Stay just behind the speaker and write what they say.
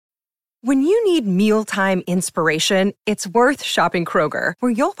When you need mealtime inspiration, it's worth shopping Kroger,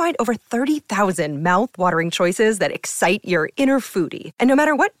 where you'll find over 30,000 mouth-watering choices that excite your inner foodie. And no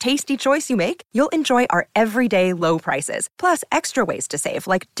matter what tasty choice you make, you'll enjoy our everyday low prices, plus extra ways to save,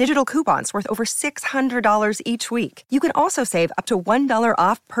 like digital coupons worth over $600 each week. You can also save up to $1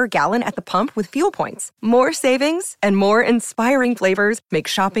 off per gallon at the pump with fuel points. More savings and more inspiring flavors make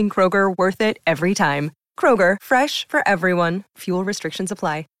shopping Kroger worth it every time. Kroger, fresh for everyone. Fuel restrictions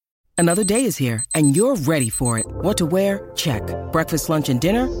apply. Another day is here, and you're ready for it. What to wear? Check. Breakfast, lunch, and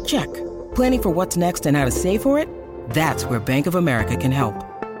dinner? Check. Planning for what's next and how to save for it? That's where Bank of America can help.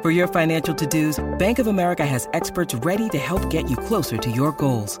 For your financial to-dos, Bank of America has experts ready to help get you closer to your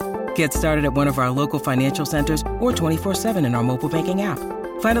goals. Get started at one of our local financial centers or 24/7 in our mobile banking app.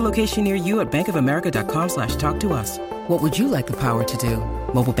 Find a location near you at bankofamerica.com/talktous. What would you like the power to do?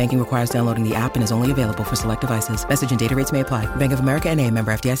 Mobile banking requires downloading the app and is only available for select devices. Message and data rates may apply. Bank of America N.A.,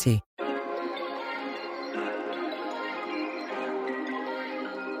 member FDIC.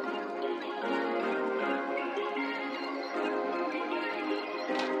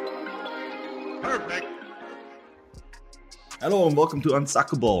 Perfect. Hello and welcome to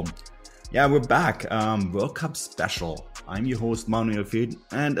Unsuckable. Yeah, we're back. World Cup special. I'm your host, Manuel Fed,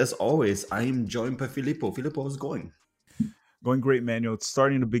 and as always, I am joined by Filippo. Filippo, how's it going? Going great, Manuel. It's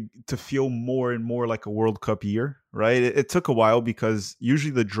starting to feel more and more like a World Cup year, right? It took a while because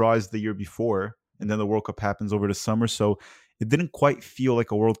usually the draw is the year before, and then the World Cup happens over the summer. So it didn't quite feel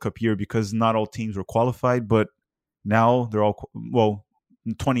like a World Cup year because not all teams were qualified, but now they're all,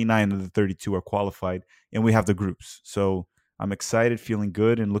 29 of the 32 are qualified, and we have the groups. So I'm excited, feeling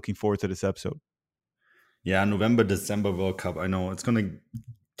good, and looking forward to this episode. Yeah, November, December World Cup. I know it's going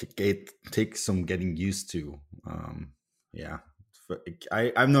to take some getting used to. Yeah,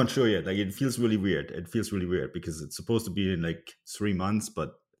 I'm not sure yet. Like, it feels really weird. It feels really weird because it's supposed to be in like 3 months,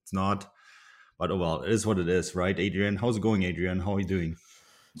 but it's not. But oh well, it is what it is, right? Adrian, how's it going, Adrian? How are you doing?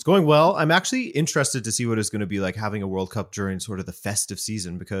 It's going well. I'm actually interested to see what it's going to be like having a World Cup during sort of the festive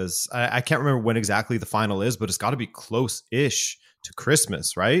season, because I can't remember when exactly the final is, but it's got to be close-ish to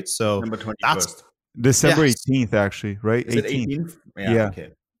Christmas, right? So December 21st. December 18th, actually, right? Is it 18th? Yeah. Okay.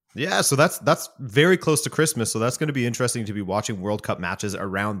 Yeah, so that's very close to Christmas. So that's going to be interesting to be watching World Cup matches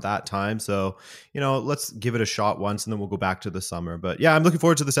around that time. So, let's give it a shot once and then we'll go back to the summer. But yeah, I'm looking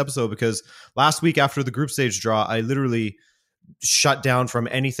forward to this episode because last week after the group stage draw, I literally shut down from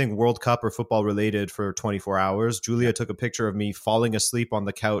anything World Cup or football related for 24 hours. Julia took a picture of me falling asleep on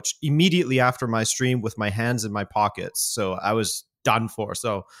the couch immediately after my stream with my hands in my pockets. So I was done for.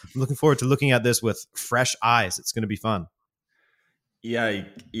 So I'm looking forward to looking at this with fresh eyes. It's going to be fun. Yeah.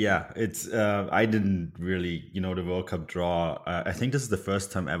 It's I didn't really, the World Cup draw. I think this is the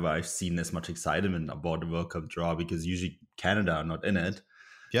first time ever I've seen this much excitement about the World Cup draw because usually Canada are not in it.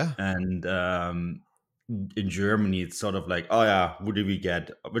 Yeah. And in Germany, it's sort of like, oh yeah, who did we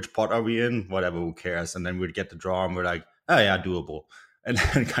get? Which pot are we in? Whatever, who cares? And then we'd get the draw and we're like, oh yeah, doable. And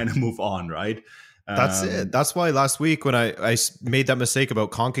then kind of move on, right? That's it. That's why last week when I made that mistake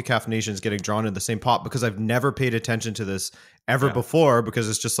about CONCACAF nations getting drawn in the same pot, because I've never paid attention to this ever before, because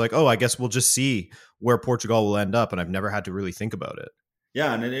it's just like, oh, I guess we'll just see where Portugal will end up. And I've never had to really think about it.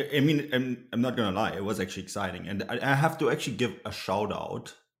 Yeah. And I'm not going to lie. It was actually exciting. And I have to actually give a shout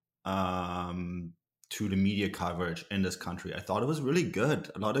out to the media coverage in this country. I thought it was really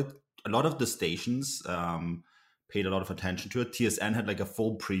good. A lot of the stations paid a lot of attention to it. TSN had like a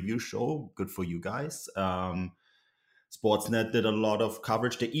full preview show. Good for you guys. Sportsnet did a lot of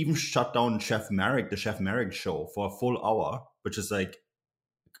coverage. They even shut down Chef Marek, the Chef Marek show, for a full hour, which is like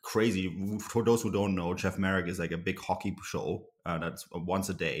crazy. For those who don't know, Chef Marek is like a big hockey show that's once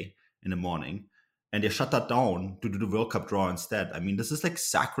a day in the morning. And they shut that down to do the World Cup draw instead. I mean, this is like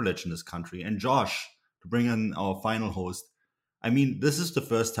sacrilege in this country. And Josh, to bring in our final host, I mean, this is the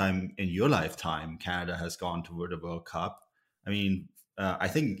first time in your lifetime Canada has gone to the World Cup. I mean, I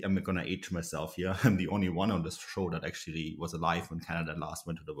think I'm going to age myself here. I'm the only one on this show that actually was alive when Canada last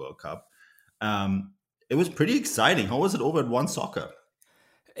went to the World Cup. It was pretty exciting. How was it over at One Soccer?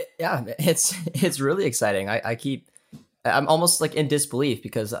 Yeah, it's really exciting. I'm almost like in disbelief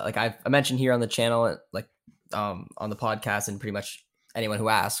because like I mentioned here on the channel, like on the podcast, and pretty much anyone who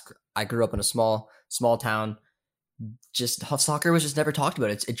asks, I grew up in a small town. Just soccer was just never talked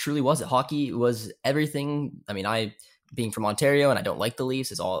about. It truly wasn't. Hockey was everything. I mean, I being from Ontario and I don't like the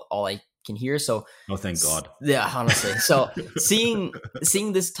Leafs is all I can hear. So, oh, thank God. Yeah, honestly. So seeing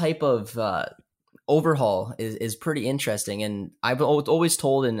this type of overhaul is pretty interesting. And I've always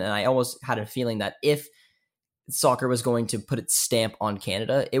told, and I almost had a feeling that if soccer was going to put its stamp on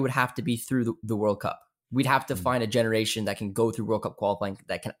Canada, it would have to be through the World Cup. we'd have to find a generation that can go through World Cup qualifying,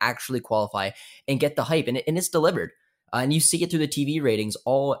 that can actually qualify and get the hype. And it's delivered. And you see it through the TV ratings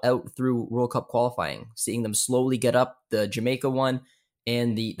all out through World Cup qualifying, seeing them slowly get up. The Jamaica one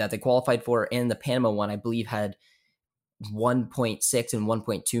and that they qualified for, and the Panama one, I believe, had 1.6 and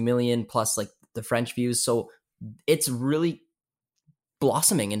 1.2 million plus like the French views. So it's really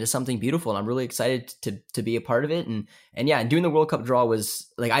blossoming into something beautiful, and I'm really excited to be a part of it. And yeah, and doing the World Cup draw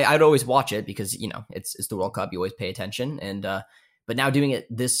was like, I'd always watch it because, you know, it's the World Cup, you always pay attention. And but now doing it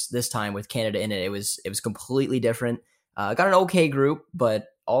this time with Canada in it, it was completely different. Got an okay group, but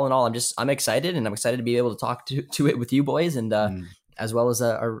all in all, I'm excited, and I'm excited to be able to talk to it with you boys, and as well as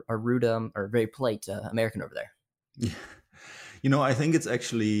our rude or very polite American over there. Yeah. You know, I think it's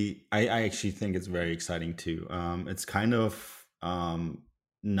actually, I actually think it's very exciting too. It's kind of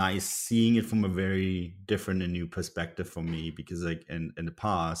nice seeing it from a very different and new perspective for me, because like in the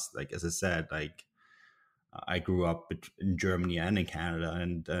past, like as I said, like I grew up in Germany and in Canada,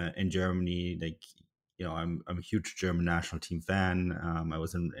 and in Germany, like, you know, I'm a huge German national team fan. I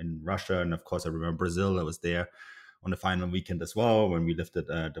was in Russia, and of course I remember Brazil. I was there on the final weekend as well when we lifted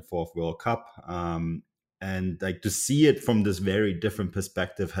the fourth World Cup. And like to see it from this very different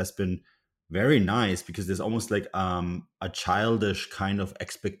perspective has been very nice, because there's almost like a childish kind of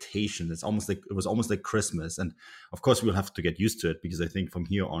expectation. It was almost like Christmas. And of course we'll have to get used to it, because I think from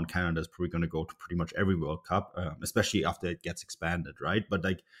here on Canada is probably going to go to pretty much every World Cup, especially after it gets expanded, right? But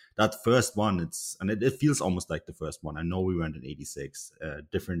like that first one, it feels almost like the first one. I know we went in '86,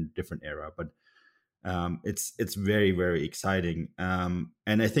 different era, but it's very, very exciting. And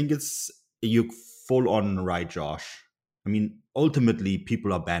I think you full on right, Josh. I mean, ultimately,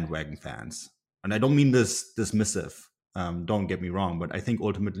 people are bandwagon fans. And I don't mean this dismissive. Don't get me wrong. But I think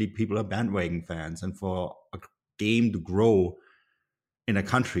ultimately people are bandwagon fans. And for a game to grow in a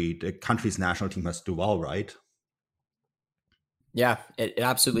country, the country's national team has to do well, right? Yeah, it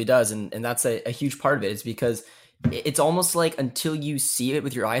absolutely does. And that's a huge part of it, is because it's almost like until you see it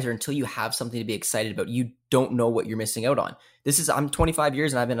with your eyes, or until you have something to be excited about, you don't know what you're missing out on. I'm 25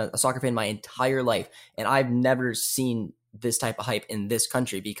 years and I've been a soccer fan my entire life, and I've never seen this type of hype in this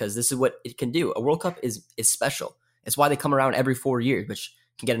country, because this is what it can do. A World Cup is special. It's why they come around every 4 years, which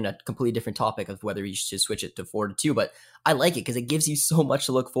can get in a completely different topic of whether you should switch it to 4 to 2. But I like it because it gives you so much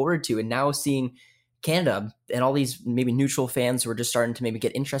to look forward to. And now seeing Canada and all these maybe neutral fans who are just starting to maybe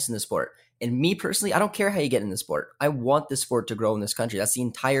get interested in the sport. And me personally, I don't care how you get in the sport. I want the sport to grow in this country. That's the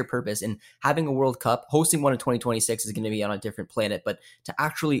entire purpose. And having a World Cup, hosting one in 2026 is going to be on a different planet. But to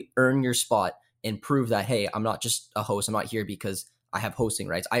actually earn your spot and prove that, hey, I'm not just a host. I'm not here because I have hosting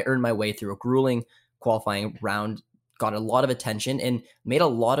rights. I earned my way through a grueling qualifying round, got a lot of attention, and made a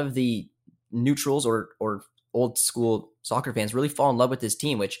lot of the neutrals or old school soccer fans really fall in love with this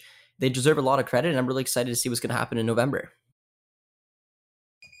team, which they deserve a lot of credit. And I'm really excited to see what's going to happen in November.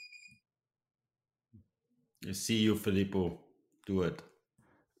 You see you, Filippo. Do it.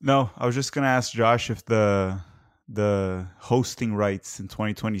 No, I was just going to ask Josh if the hosting rights in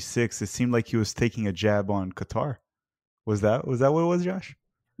 2026, it seemed like he was taking a jab on Qatar. Was that what it was, Josh?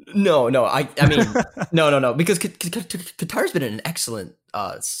 No. I mean, no. Because Qatar's been in an excellent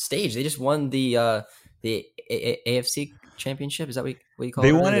stage. They just won the AFC championship. Is that what you call it?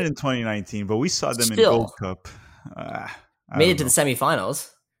 They won it in 2019, but we saw them in Gold Cup. Made it to the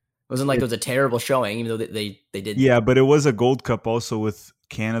semifinals. It wasn't like it was a terrible showing, even though they did. Yeah, but it was a Gold Cup also with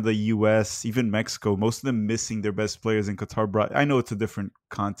Canada, US, even Mexico. Most of them missing their best players in Qatar. I know it's a different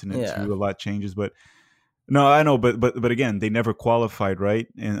continent too. A lot changes, but no, I know. But again, they never qualified, right?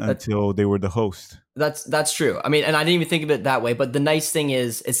 Until they were the host. That's true. I mean, and I didn't even think of it that way. But the nice thing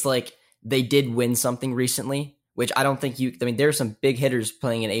is, it's like they did win something recently, which I don't think there are some big hitters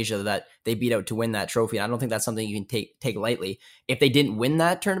playing in Asia that they beat out to win that trophy. And I don't think that's something you can take lightly. If they didn't win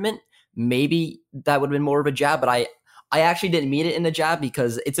that tournament, maybe that would have been more of a jab. But I actually didn't mean it in a jab,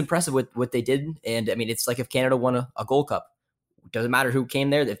 because it's impressive what they did. And I mean, it's like if Canada won a Gold Cup, it doesn't matter who came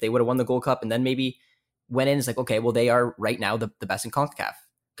there. If they would have won the Gold Cup and then maybe went in, it's like, okay, well, they are right now the best in CONCACAF.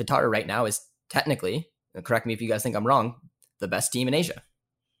 Qatar right now is technically, correct me if you guys think I'm wrong, the best team in Asia.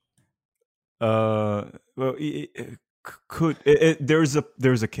 Well,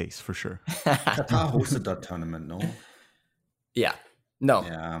 there's a case for sure. Qatar hosted that tournament, no? Yeah. No.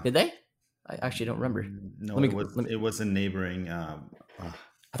 Yeah. Did they? I actually don't remember. No, it was a neighboring. I thought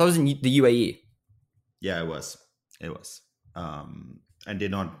it was in the UAE. Yeah, it was. And they're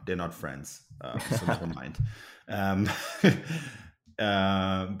not friends, so never mind.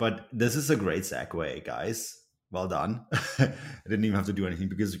 But this is a great segue, guys. Well done. I didn't even have to do anything,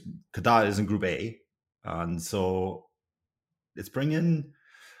 because Qatar is in Group A, and so let's bring in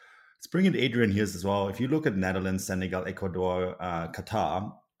Let's bring in Adrian here as well. If you look at Netherlands, Senegal, Ecuador,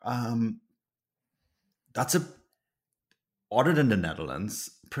 Qatar, that's other than the Netherlands,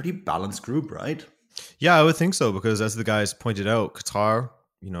 pretty balanced group, right? Yeah, I would think so, because as the guys pointed out, Qatar,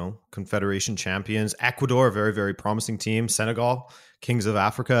 Confederation champions, Ecuador, a very, very promising team, Senegal, Kings of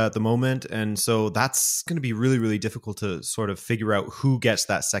Africa at the moment. And so that's going to be really, really difficult to sort of figure out who gets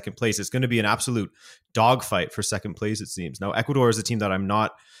that second place. It's going to be an absolute dogfight for second place, it seems. Now, Ecuador is a team that I'm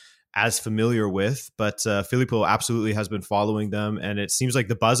not as familiar with, but Filippo absolutely has been following them. And it seems like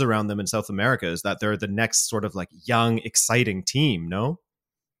the buzz around them in South America is that they're the next sort of like young, exciting team, no?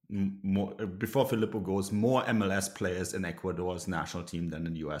 More, before Filippo goes, more MLS players in Ecuador's national team than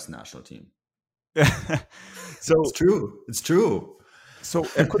in the US national team. So it's true. So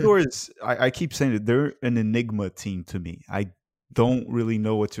Ecuador is, I keep saying that they're an enigma team to me. I don't really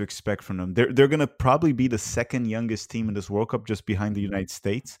know what to expect from them. They're going to probably be the second youngest team in this World Cup, just behind the United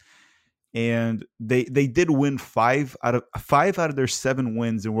States. And they did win five out of their 7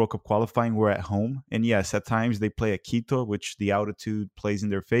 wins in World Cup qualifying were at home. And yes, at times they play at Quito, which the altitude plays in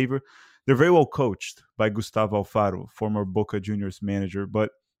their favor. They're very well coached by Gustavo Alfaro, former Boca Juniors manager,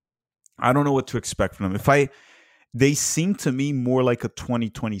 but I don't know what to expect from them. They seem to me more like a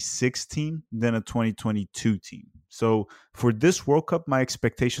 2026 team than a 2022 team. So for this World Cup, my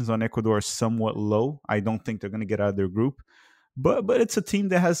expectations on Ecuador are somewhat low. I don't think they're going to get out of their group. But it's a team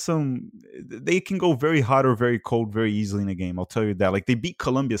that has they can go very hot or very cold very easily in a game. I'll tell you that. Like, they beat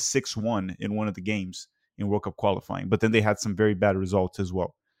Colombia 6-1 in one of the games in World Cup qualifying, but then they had some very bad results as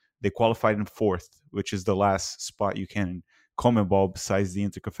well. They qualified in 4th, which is the last spot you can in CONMEBOL besides the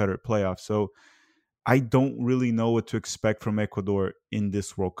Interconfederate playoff. So I don't really know what to expect from Ecuador in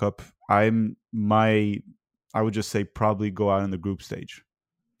this World Cup. I would just say probably go out in the group stage.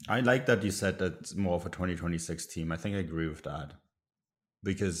 I like that you said that it's more of a 2026 team. I think I agree with that,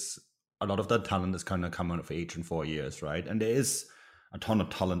 because a lot of that talent is kind of coming of age in 4 years, right? And there is a ton of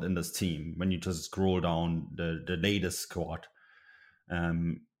talent in this team when you just scroll down the latest squad.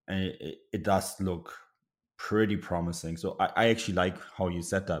 It does look pretty promising. So I actually like how you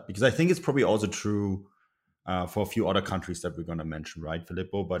said that, because I think it's probably also true for a few other countries that we're going to mention, right,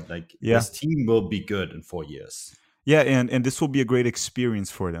 Filippo? But this team will be good in 4 years. Yeah, and this will be a great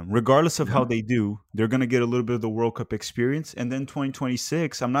experience for them. Regardless of how they do, they're going to get a little bit of the World Cup experience. And then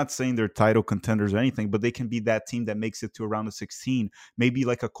 2026, I'm not saying they're title contenders or anything, but they can be that team that makes it to a round of 16, maybe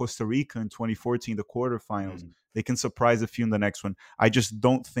like a Costa Rica in 2014, the quarterfinals. They can surprise a few in the next one. I just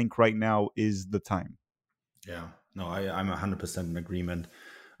don't think right now is the time. Yeah, no, I'm 100% in agreement.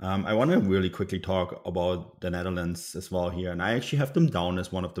 I want to really quickly talk about the Netherlands as well here. And I actually have them down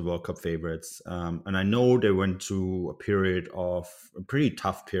as one of the World Cup favorites. And I know they went through a pretty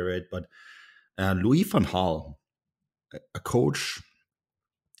tough period, but Louis van Gaal, a coach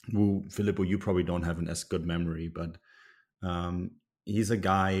who, Filippo, you probably don't have an as good memory, but he's a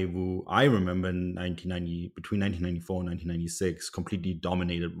guy who I remember in between 1994 and 1996, completely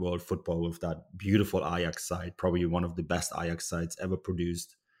dominated world football with that beautiful Ajax side, probably one of the best Ajax sides ever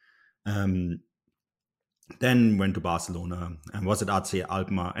produced. Then went to Barcelona and was at AC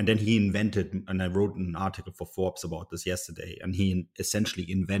Alkmaar. And then he invented, and I wrote an article for Forbes about this yesterday, and he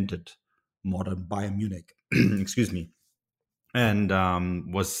essentially invented modern Bayern Munich, excuse me, and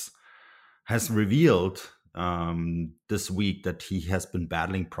has revealed this week that he has been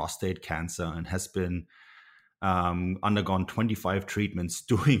battling prostate cancer and has been undergone 25 treatments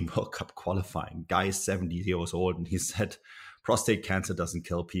during World Cup qualifying. Guy is 70 years old, and he said prostate cancer doesn't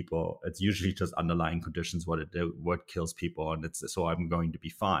kill people. It's usually just underlying conditions what kills people, and so I'm going to be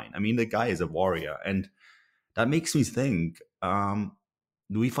fine. I mean, the guy is a warrior, and that makes me think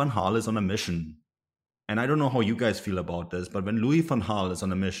Louis van Gaal is on a mission. And I don't know how you guys feel about this, but when Louis van Gaal is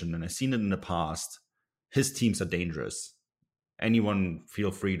on a mission, and I've seen it in the past, his teams are dangerous. Anyone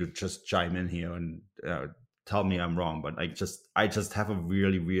feel free to just chime in here and tell me I'm wrong, but I just have a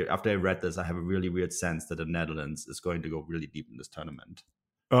really weird, after I read this, I have a really weird sense that the Netherlands is going to go really deep in this tournament.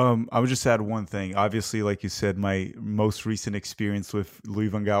 I would just add one thing. Obviously, like you said, my most recent experience with Louis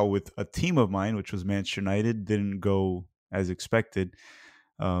van Gaal with a team of mine, which was Manchester United, didn't go as expected,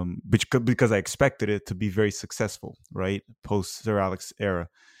 because I expected it to be very successful, right? Post Sir Alex era.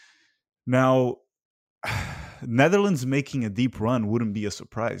 Now, Netherlands making a deep run wouldn't be a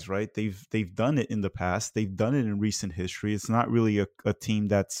surprise, right? They've done it in the past. They've done it in recent history. It's not really a team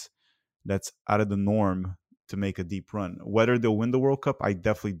that's out of the norm to make a deep run. Whether they'll win the World Cup, I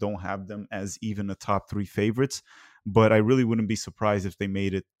definitely don't have them as even a top 3 favorites, but I really wouldn't be surprised if they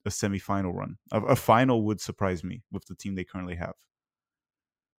made it a semifinal run. A final would surprise me with the team they currently have.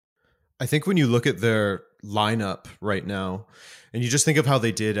 I think when you look at their lineup right now, and you just think of how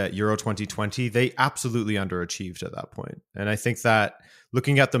they did at Euro 2020, they absolutely underachieved at that point. And I think that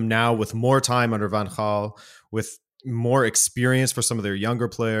looking at them now with more time under Van Gaal, with more experience for some of their younger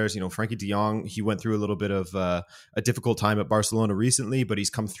players, Frankie de Jong, he went through a little bit of a difficult time at Barcelona recently, but he's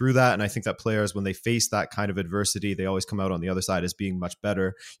come through that. And I think that players, when they face that kind of adversity, they always come out on the other side as being much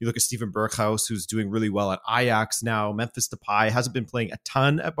better. You look at Steven Berghuis, who's doing really well at Ajax now. Memphis Depay hasn't been playing a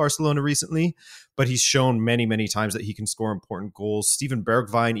ton at Barcelona recently, but he's shown many, many times that he can score important goals. Steven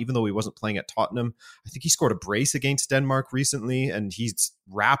Bergwijn, even though he wasn't playing at Tottenham, I think he scored a brace against Denmark recently, and he's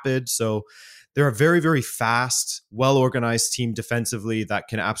rapid. So they're a very, very fast, well-organized team defensively that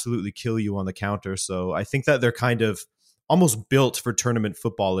can absolutely kill you on the counter. So I think that they're kind of almost built for tournament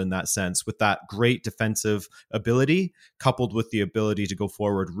football in that sense, with that great defensive ability coupled with the ability to go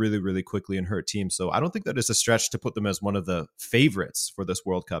forward really, really quickly and hurt teams. So I don't think that it's a stretch to put them as one of the favorites for this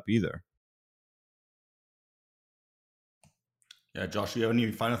World Cup either. Yeah, Josh, you have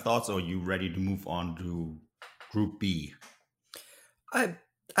any final thoughts, or are you ready to move on to Group B?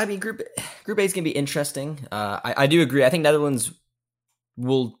 I mean, Group A is going to be interesting. I do agree. I think Netherlands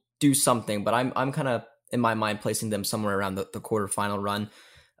will do something, but I'm kind of, in my mind, placing them somewhere around the quarterfinal run.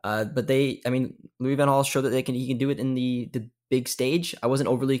 But Louis van Gaal showed that he can do it in the big stage. I wasn't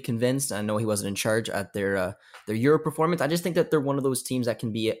overly convinced. I know he wasn't in charge at their Euro performance. I just think that they're one of those teams that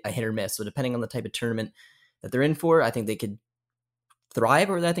can be a hit or miss. So depending on the type of tournament that they're in for, I think they could thrive,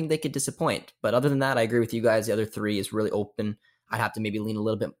 or I think they could disappoint. But other than that, I agree with you guys. The other three is really open. I'd have to maybe lean a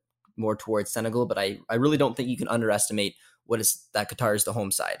little bit more towards Senegal, but I really don't think you can underestimate what is that Qatar is the home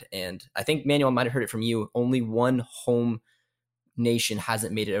side. And I think, Manuel, might have heard it from you, only one home nation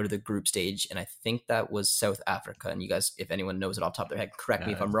hasn't made it out of the group stage, and I think that was South Africa. And you guys, if anyone knows it off the top of their head, correct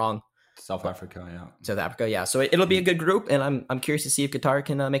me if I'm wrong. South Africa, yeah. South Africa, yeah. So it'll be a good group, and I'm curious to see if Qatar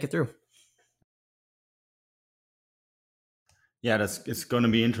can make it through. Yeah, it's going to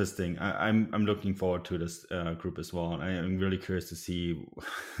be interesting. I'm looking forward to this group as well. I'm really curious to see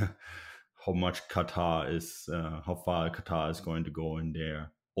how much Qatar is, how far Qatar is going to go in their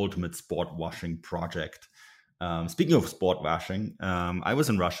ultimate sport washing project. Speaking of sport washing, I was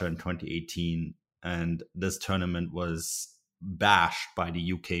in Russia in 2018, and this tournament was bashed by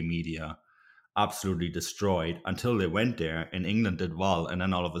the UK media, absolutely destroyed until they went there, and England did well, and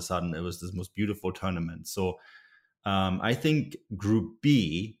then all of a sudden it was this most beautiful tournament. So I think Group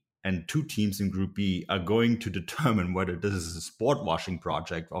B and two teams in Group B are going to determine whether this is a sport washing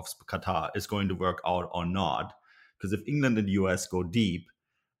project of Qatar is going to work out or not. Because if England and the US go deep,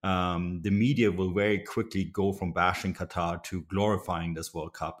 the media will very quickly go from bashing Qatar to glorifying this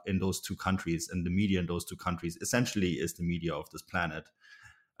World Cup in those two countries. And the media in those two countries essentially is the media of this planet.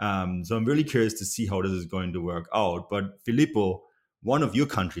 So I'm really curious to see how this is going to work out. But Filippo, one of your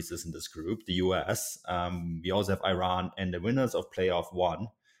countries is in this group, the US. We also have Iran and the winners of playoff one.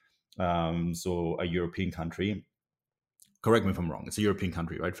 So a European country. Correct me if I'm wrong. It's a European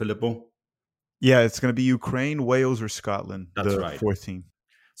country, right, Filippo? Yeah, it's going to be Ukraine, Wales, or Scotland. That's the right. Fourth team.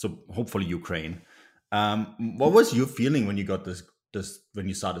 So hopefully Ukraine. What was your feeling when you got this when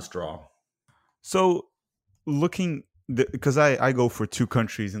you saw this draw? So looking, because I go for two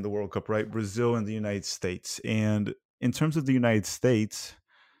countries in the World Cup, right? Brazil and the United States. And in terms of the United States,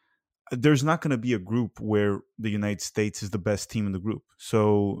 there's not going to be a group where the United States is the best team in the group.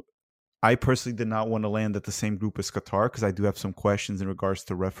 So I personally did not want to land at the same group as Qatar, because I do have some questions in regards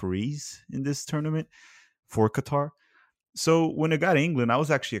to referees in this tournament for Qatar. So when it got England, I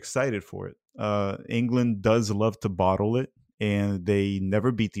was actually excited for it. England does love to bottle it, and they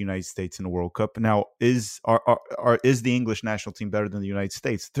never beat the United States in the World Cup. Now, is the English national team better than the United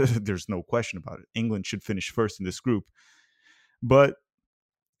States? There's no question about it. England should finish first in this group. But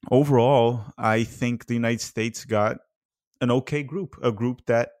overall, I think the United States got an okay group, a group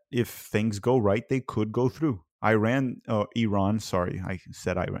that if things go right, they could go through. Iran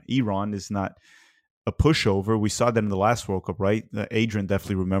is not a pushover. We saw that in the last World Cup, right? Adrian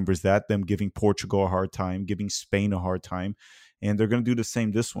definitely remembers that, them giving Portugal a hard time, giving Spain a hard time. And they're going to do the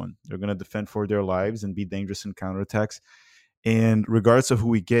same this one. They're going to defend for their lives and be dangerous in counterattacks. And regardless of who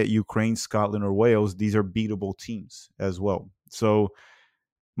we get, Ukraine, Scotland, or Wales, these are beatable teams as well. So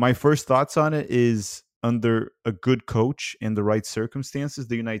my first thoughts on it is, under a good coach in the right circumstances,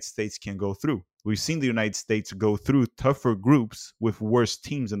 the United States can go through. We've seen the United States go through tougher groups with worse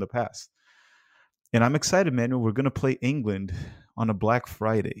teams in the past. And I'm excited, man. We're going to play England on a Black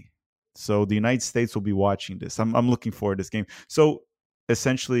Friday. So the United States will be watching this. I'm looking forward to this game. So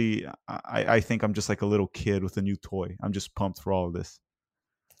essentially, I think I'm just like a little kid with a new toy. I'm just pumped for all of this.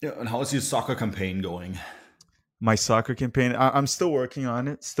 Yeah, and how's your soccer campaign going? My soccer campaign. I'm still working on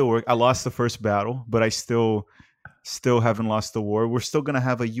it. I lost the first battle, but I still haven't lost the war. We're still gonna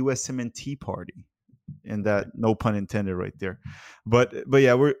have a USMNT party, and that, no pun intended, right there. But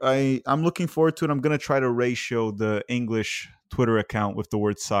yeah, I'm looking forward to it. I'm gonna try to ratio the English Twitter account with the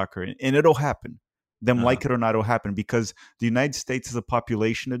word soccer, and it'll happen. Them like it or not, it'll happen, because the United States has a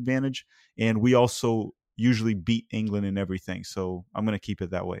population advantage, and we also usually beat England in everything. So I'm gonna keep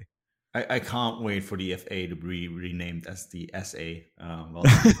it that way. I can't wait for the FA to be renamed as the SA.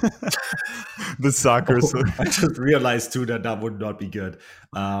 The soccer. I just realized too that would not be good.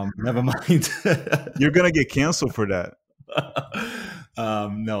 Never mind. You're gonna get canceled for that.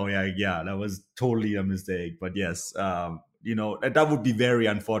 No, yeah, that was totally a mistake. But yes, that would be very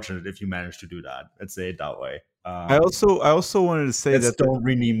unfortunate if you managed to do that. Let's say it that way. I also wanted to say that don't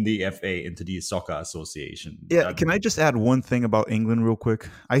rename the FA into the Soccer Association. Yeah, can I just add one thing about England real quick?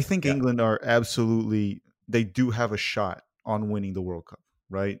 I think England they do have a shot on winning the World Cup,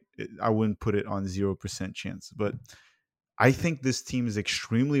 right? I wouldn't put it on 0% chance, but I think this team is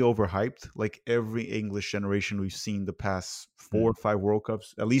extremely overhyped. Like every English generation we've seen the past 4 or 5 World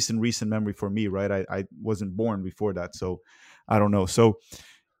Cups, at least in recent memory for me, right? I wasn't born before that, so I don't know. So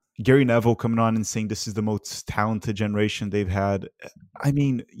Gary Neville coming on and saying this is the most talented generation they've had. I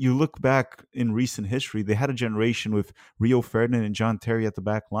mean, you look back in recent history, they had a generation with Rio Ferdinand and John Terry at the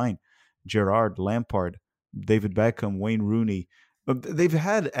back line, Gerrard, Lampard, David Beckham, Wayne Rooney. They've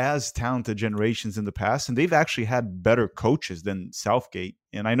had as talented generations in the past, and they've actually had better coaches than Southgate.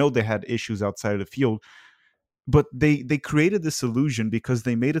 And I know they had issues outside of the field, but they created this illusion because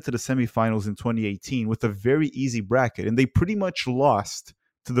they made it to the semifinals in 2018 with a very easy bracket, and they pretty much lost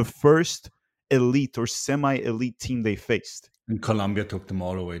to the first elite or semi-elite team they faced. And Colombia took them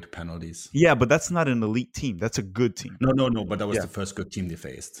all the way to penalties. Yeah, but that's not an elite team. That's a good team. No, but that was the first good team they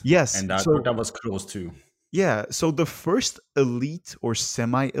faced. Yes. And that was close too. Yeah, so the first elite or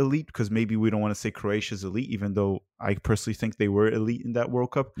semi-elite, because maybe we don't want to say Croatia's elite, even though I personally think they were elite in that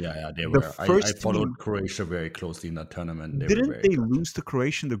World Cup. Yeah, they were. I followed Croatia very closely in that tournament. Didn't they lose to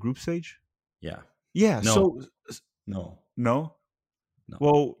Croatia in the group stage? Yeah. Yeah, No. No?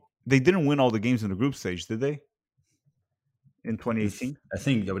 Well, they didn't win all the games in the group stage, did they? In 2018? I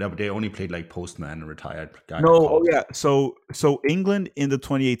think they only played like Postman and retired guy. No, yeah. So England in the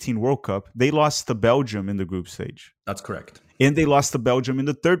 2018 World Cup, they lost to Belgium in the group stage. That's correct. And they lost to Belgium in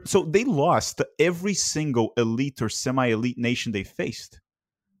the third. So they lost to every single elite or semi-elite nation they faced.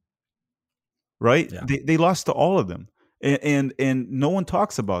 Right? Yeah. They lost to all of them. And no one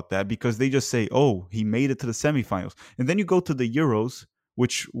talks about that because they just say, oh, he made it to the semifinals. And then you go to the Euros,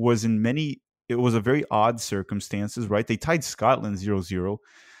 which was it was a very odd circumstances, right? They tied Scotland 0-0.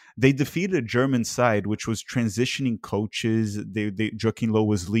 They defeated a German side, which was transitioning coaches. Joachim Low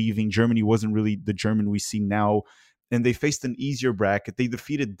was leaving. Germany wasn't really the German we see now. And they faced an easier bracket. They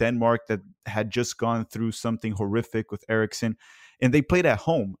defeated Denmark that had just gone through something horrific with Eriksen. And they played at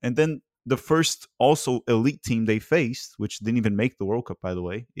home. And then the first also elite team they faced, which didn't even make the World Cup, by the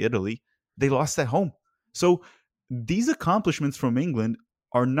way, Italy, they lost at home. So these accomplishments from England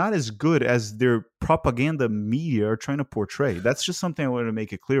are not as good as their propaganda media are trying to portray. That's just something I wanted to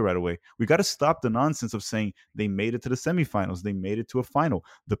make it clear right away. We got to stop the nonsense of saying they made it to the semifinals, they made it to a final.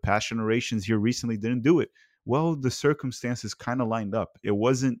 The past generations here recently didn't do it. Well, the circumstances kind of lined up. It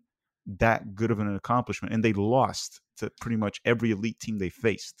wasn't that good of an accomplishment, and they lost to pretty much every elite team they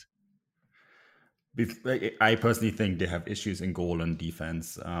faced. I personally think they have issues in goal and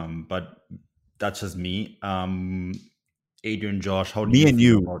defense, but that's just me. Adrian, Josh, how do me you and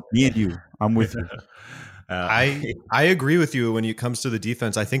you? I'm with you. I agree with you when it comes to the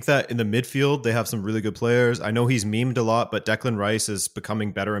defense. I think that in the midfield, they have some really good players. I know he's memed a lot, but Declan Rice is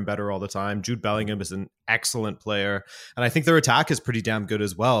becoming better and better all the time. Jude Bellingham is an excellent player. And I think their attack is pretty damn good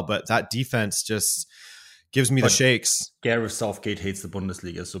as well. But that defense just gives me the shakes. Gareth Southgate hates the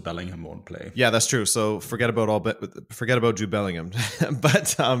Bundesliga, so Bellingham won't play. Yeah, that's true. So forget about Jude Bellingham.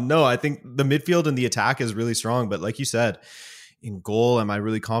 But no, I think the midfield and the attack is really strong. But like you said, in goal, am I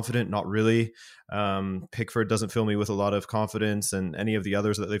really confident? Not really. Pickford doesn't fill me with a lot of confidence, and any of the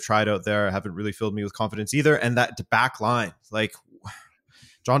others that they've tried out there haven't really filled me with confidence either. And that back line, like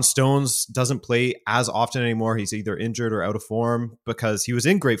John Stones doesn't play as often anymore. He's either injured or out of form because he was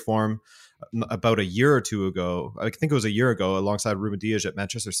in great form about a year or two ago. I think it was a year ago, alongside Ruben Dias at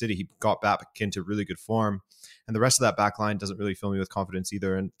Manchester City. He got back into really good form. And the rest of that back line doesn't really fill me with confidence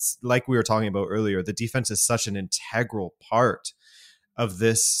either. And like we were talking about earlier, the defense is such an integral part of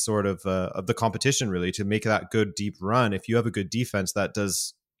this sort of the competition, really, to make that good deep run. If you have a good defense, that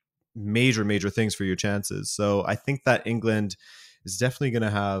does major things for your chances. So I think that England is definitely going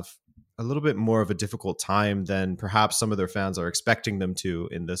to have a little bit more of a difficult time than perhaps some of their fans are expecting them to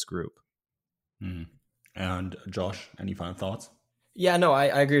in this group. And Josh, any final thoughts? Yeah, no, I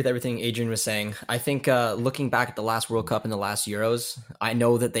agree with everything Adrian was saying. I think looking back at the last World Cup and the last Euros, I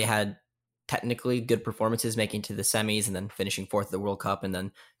know that they had technically good performances, making to the semis and then finishing fourth at the World Cup, and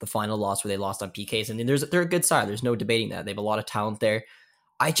then the final loss where they lost on PKs. And they're a good side. There's no debating that. They have a lot of talent there.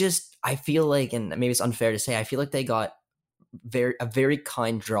 I feel like, and maybe it's unfair to say, I feel like they got a very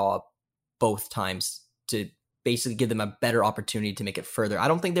kind draw both times to basically give them a better opportunity to make it further. I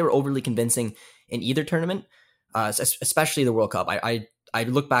don't think they were overly convincing in either tournament, especially the World Cup. I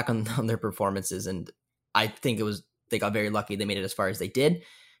look back on their performances, and I think they got very lucky. They made it as far as they did,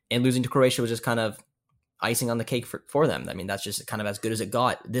 and losing to Croatia was just kind of icing on the cake for them. I mean, that's just kind of as good as it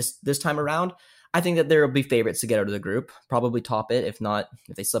got this time around. I think that there will be favorites to get out of the group, probably top it. If not,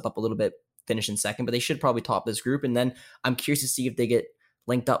 if they slip up a little bit, finish in second, but they should probably top this group. And then I'm curious to see if they get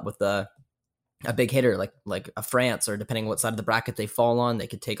linked up with a big hitter like a France, or depending on what side of the bracket they fall on, they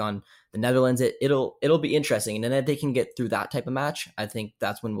could take on the Netherlands. It'll be interesting. And then if they can get through that type of match, I think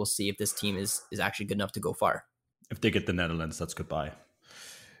that's when we'll see if this team is actually good enough to go far. If they get the Netherlands, that's goodbye.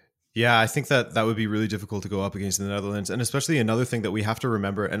 Yeah, I think that would be really difficult to go up against the Netherlands. And especially another thing that we have to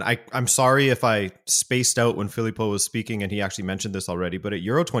remember, and I'm sorry if I spaced out when Filippo was speaking and he actually mentioned this already, but at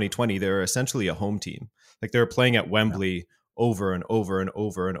Euro 2020, they're essentially a home team. Like, they're playing at Wembley over and over and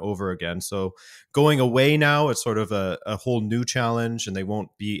over and over again. So going away now, it's sort of a whole new challenge, and they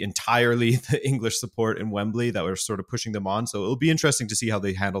won't be entirely the English support in Wembley that we're sort of pushing them on. So it'll be interesting to see how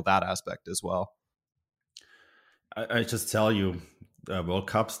they handle that aspect as well. I just tell you, World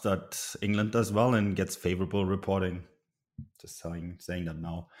Cups that England does well and gets favorable reporting. Just saying that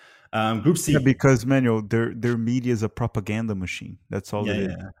now. Group C. Yeah, because Manuel, their media is a propaganda machine. That's all it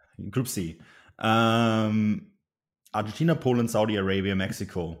is. Yeah. Group C. Argentina, Poland, Saudi Arabia,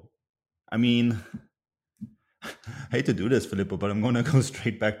 Mexico. I mean, I hate to do this, Filippo, but I'm going to go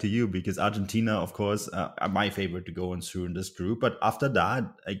straight back to you, because Argentina, of course, are my favorite to go through in this group. But after that,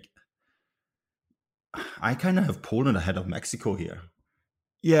 I kind of have Poland ahead of Mexico here.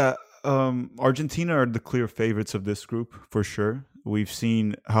 Yeah, Argentina are the clear favorites of this group for sure. We've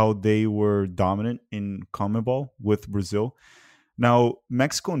seen how they were dominant in CONMEBOL with Brazil. Now,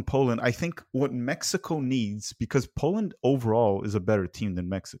 Mexico and Poland, I think what Mexico needs, because Poland overall is a better team than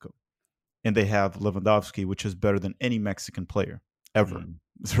Mexico, and they have Lewandowski, which is better than any Mexican player ever,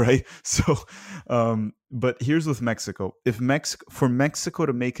 right? So, but here's with Mexico. For Mexico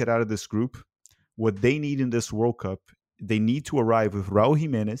to make it out of this group, what they need in this World Cup, they need to arrive with Raul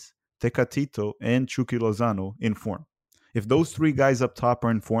Jimenez, Tecatito, and Chucky Lozano in form. If those three guys up top are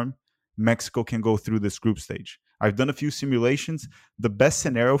in form, Mexico can go through this group stage. I've done a few simulations. The best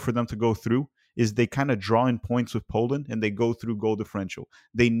scenario for them to go through is they kind of draw in points with Poland and they go through goal differential.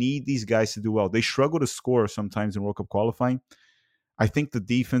 They need these guys to do well. They struggle to score sometimes in World Cup qualifying. I think the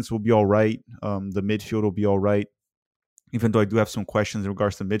defense will be all right. The midfield will be all right. Even though I do have some questions in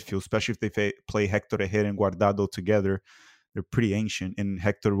regards to midfield, especially if they play Hector Herrera and Guardado together. They're pretty ancient, and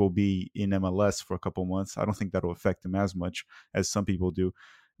Hector will be in MLS for a couple months. I don't think that will affect him as much as some people do.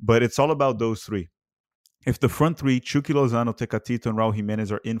 But it's all about those three. If the front three, Chucky Lozano, Tecatito, and Raul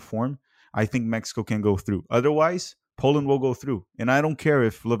Jimenez, are in form, I think Mexico can go through. Otherwise, Poland will go through. And I don't care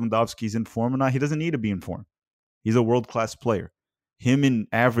if Lewandowski is in form or not. He doesn't need to be in form. He's a world-class player. Him in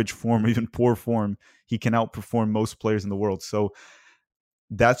average form, or even poor form, he can outperform most players in the world. So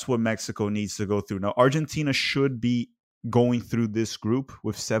that's what Mexico needs to go through. Now, Argentina should be going through this group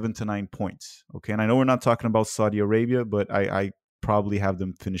with 7 to 9 points. Okay, and I know we're not talking about Saudi Arabia, but I probably have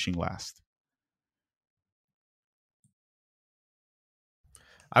them finishing last.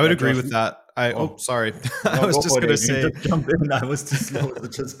 I would agree with that. Sorry. I was just going to say. Just jump in. I was too slow. So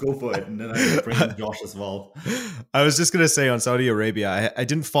just go for it. And then I will bring in Josh as well. I was just going to say on Saudi Arabia, I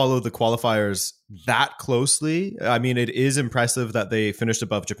didn't follow the qualifiers that closely. I mean, it is impressive that they finished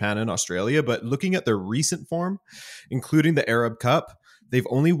above Japan and Australia, but looking at their recent form, including the Arab Cup, they've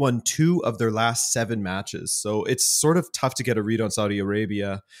only won 2 of their last 7 matches. So it's sort of tough to get a read on Saudi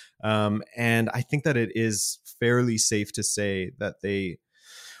Arabia. And I think that it is fairly safe to say that they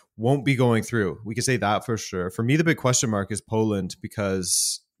won't be going through. We can say that for sure. For me, the big question mark is Poland,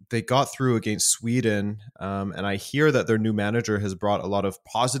 because they got through against Sweden. And I hear that their new manager has brought a lot of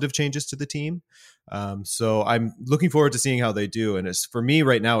positive changes to the team. So I'm looking forward to seeing how they do. And it's, for me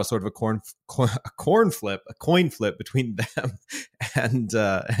right now, it's sort of a coin flip between them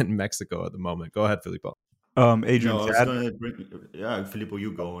and Mexico at the moment. Go ahead, Filippo. Adrian, Filippo,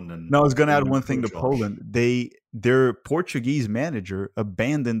 you go. And then I was going to add one thing to Poland. Their Portuguese manager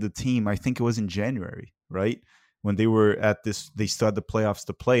abandoned the team. I think it was in January, right? when they were at this, they still had the playoffs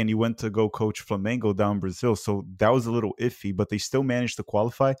to play, and he went to go coach Flamengo down in Brazil. So that was a little iffy, but they still managed to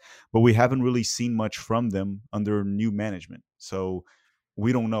qualify. But we haven't really seen much from them under new management. So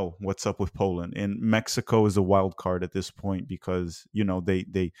we don't know what's up with Poland. And Mexico is a wild card at this point because,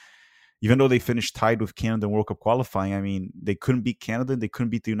 they even though they finished tied with Canada in World Cup qualifying, I mean, they couldn't beat Canada, they couldn't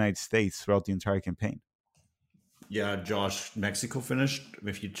beat the United States throughout the entire campaign. Yeah, Josh, Mexico finished,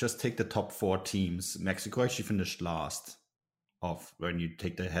 if you just take the top 4 teams, Mexico actually finished last of when you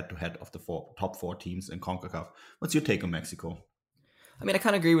take the head-to-head of the top 4 teams in CONCACAF. What's your take on Mexico? I mean, I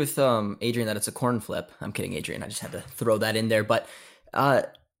kind of agree with Adrian that it's a corn flip. I'm kidding, Adrian. I just had to throw that in there. But I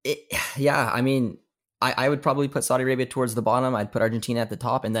mean, I would probably put Saudi Arabia towards the bottom. I'd put Argentina at the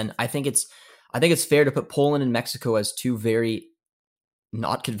top. And then I think it's fair to put Poland and Mexico as 2 very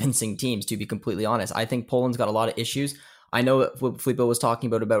not convincing teams, to be completely honest. I think Poland's got a lot of issues. I know what Filippo was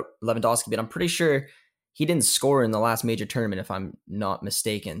talking about Lewandowski, but I'm pretty sure he didn't score in the last major tournament, if I'm not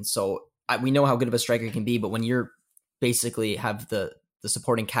mistaken. So we know how good of a striker he can be, but when you're basically have the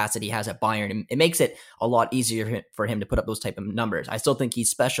supporting cast that he has at Bayern, it makes it a lot easier for him to put up those type of numbers. I still think he's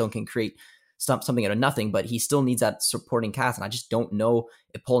special and can create something out of nothing, but he still needs that supporting cast, and I just don't know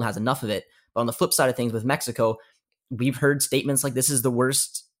if Poland has enough of it. But on the flip side of things with Mexico, we've heard statements like this is the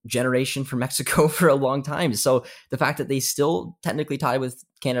worst generation for Mexico for a long time. So the fact that they still technically tied with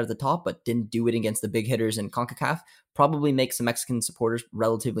Canada at the top, but didn't do it against the big hitters in CONCACAF probably makes the Mexican supporters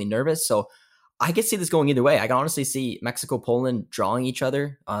relatively nervous. So I could see this going either way. I can honestly see Mexico, Poland drawing each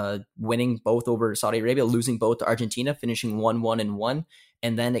other, winning both over Saudi Arabia, losing both to Argentina, finishing 1-1-1.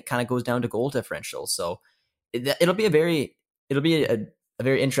 And then it kind of goes down to goal differential. So it'll be a very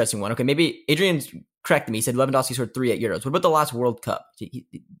interesting one. Okay, maybe Adrian's corrected me. He said Lewandowski scored 3 at Euros. What about the last World Cup, the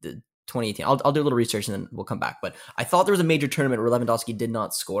 2018? I'll do a little research and then we'll come back. But I thought there was a major tournament where Lewandowski did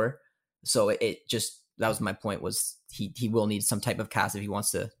not score. So it just, that was my point, was he will need some type of cast if he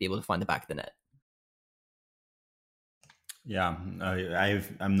wants to be able to find the back of the net. Yeah,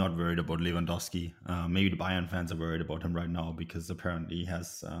 I'm not worried about Lewandowski. Maybe the Bayern fans are worried about him right now because apparently he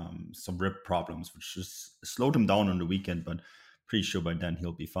has some rib problems, which just slowed him down on the weekend, but pretty sure by then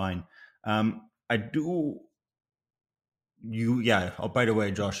he'll be fine. Oh, by the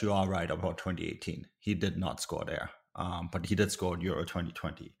way, Josh, you are right about 2018. He did not score there, but he did score at Euro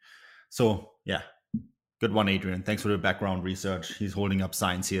 2020. So, yeah, good one, Adrian. Thanks for the background research. He's holding up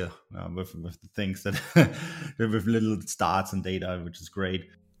science here with the things that with little stats and data, which is great.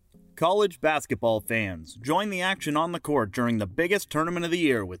 College basketball fans, join the action on the court during the biggest tournament of the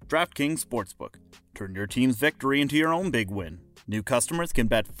year with DraftKings Sportsbook. Turn your team's victory into your own big win. New customers can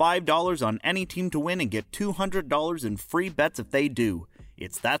bet $5 on any team to win and get $200 in free bets if they do.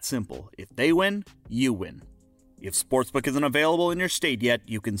 It's that simple. If they win, you win. If Sportsbook isn't available in your state yet,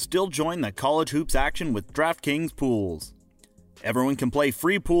 you can still join the college hoops action with DraftKings Pools. Everyone can play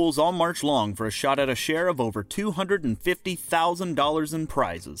free pools all March long for a shot at a share of over $250,000 in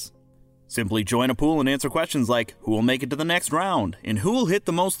prizes. Simply join a pool and answer questions like, who will make it to the next round, and who will hit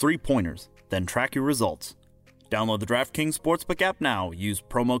the most three-pointers, then track your results. Download the DraftKings Sportsbook app now. Use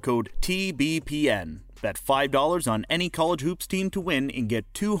promo code TBPN. Bet $5 on any college hoops team to win and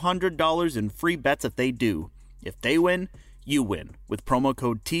get $200 in free bets if they do. If they win, you win with promo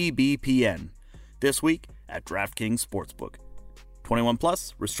code TBPN. This week at DraftKings Sportsbook. 21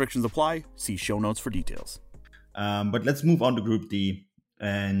 plus, restrictions apply. See show notes for details. But let's move on to Group D.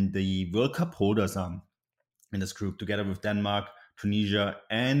 And the World Cup holders are in this group together with Denmark, Tunisia,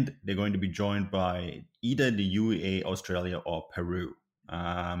 and they're going to be joined by either the UAE, Australia, or Peru.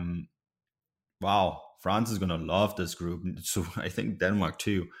 Wow, France is going to love this group. So I think Denmark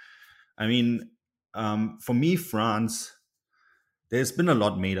too. I mean, for me, France, there's been a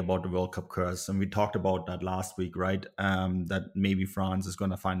lot made about the World Cup curse, and we talked about that last week, right? That maybe France is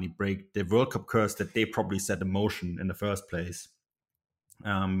going to finally break the World Cup curse that they probably set in motion in the first place.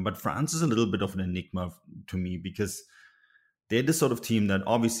 But France is a little bit of an enigma to me because they're the sort of team that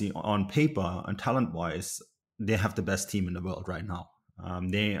obviously on paper and talent-wise, they have the best team in the world right now.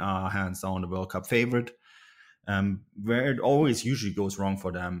 They are hands down the World Cup favorite. Where it always usually goes wrong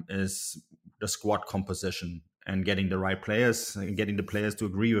for them is the squad composition and getting the right players and getting the players to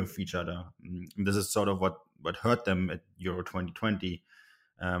agree with each other. This is sort of what hurt them at Euro 2020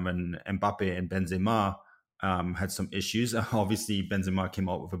 when Mbappe and Benzema had some issues. Obviously, Benzema came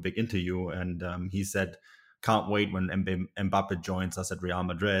out with a big interview and he said, can't wait when Mbappe joins us at Real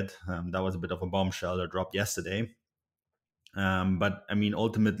Madrid. That was a bit of a bombshell that dropped yesterday. But I mean,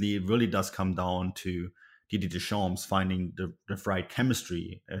 ultimately, it really does come down to Didier Deschamps finding the right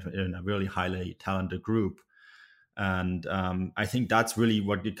chemistry in a really highly talented group. And I think that's really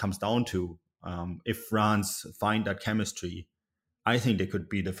what it comes down to. If France find that chemistry, I think they could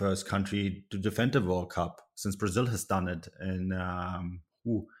be the first country to defend the World Cup, since Brazil has done it in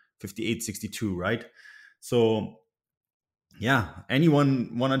 58-62, right? So yeah,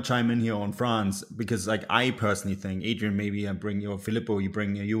 anyone want to chime in here on France? Because like I personally think, Adrian, maybe I bring you, or Filippo, you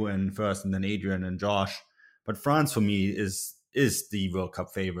bring you in first, and then Adrian and Josh. But France for me is the World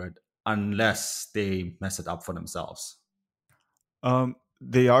Cup favorite, unless they mess it up for themselves.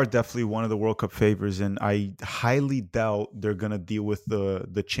 They are definitely one of the World Cup favorites, and I highly doubt they're gonna deal with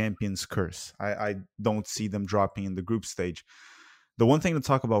the champions curse. I don't see them dropping in the group stage. The one thing to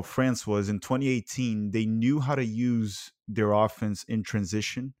talk about France was in 2018, they knew how to use their offense in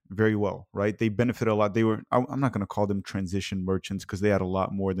transition very well, right? They benefited a lot. I'm not going to call them transition merchants because they had a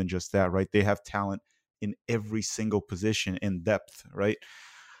lot more than just that, right? They have talent in every single position in depth, right?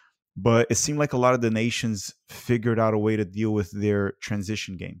 But it seemed like a lot of the nations figured out a way to deal with their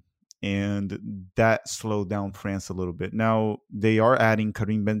transition game. And that slowed down France a little bit. Now, they are adding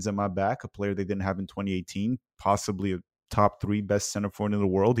Karim Benzema back, a player they didn't have in 2018, possibly a top 3 best center forward in the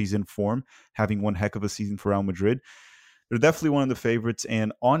world. He's in form, having one heck of a season for Real Madrid. They're definitely one of the favorites.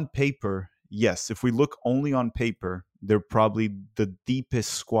 And on paper, yes, if we look only on paper, they're probably the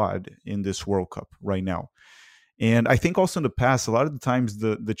deepest squad in this World Cup right now. And I think also in the past, a lot of the times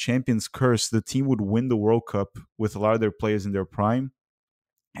the champions curse, the team would win the World Cup with a lot of their players in their prime.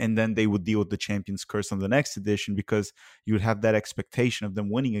 And then they would deal with the champions curse on the next edition because you would have that expectation of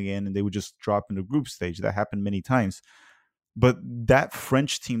them winning again and they would just drop in the group stage. That happened many times. But that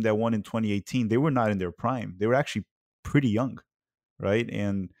French team that won in 2018, they were not in their prime. They were actually pretty young, right?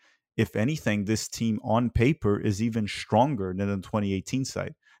 And if anything, this team on paper is even stronger than the 2018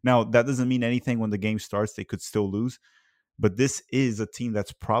 side. Now, that doesn't mean anything when the game starts. They could still lose. But this is a team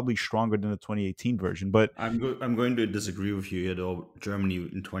that's probably stronger than the 2018 version. But I'm going to disagree with you here, though. Germany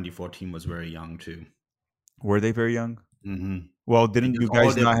in 2014 was very young, too. Were they very young? Mm-hmm. Well, didn't you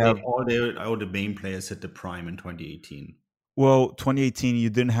guys not have... All the main players hit the prime in 2018. Well, 2018, you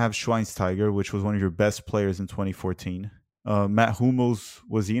didn't have Schweinsteiger, which was one of your best players in 2014. Matt Hummels,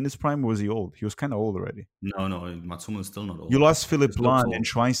 was he in his prime or was he old? He was kind of old already. No, Mats Hummels is still not old. You lost Philipp Lahm and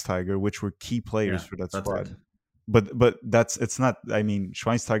Schweinsteiger, which were key players for that squad. But it's not, I mean,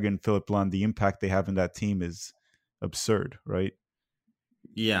 Schweinsteiger and Philipp Lahm, the impact they have in that team is absurd, right?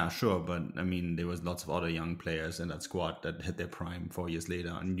 Yeah, sure. But I mean, there was lots of other young players in that squad that hit their prime 4 years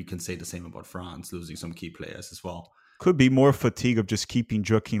later. And you can say the same about France, losing some key players as well. Could be more fatigue of just keeping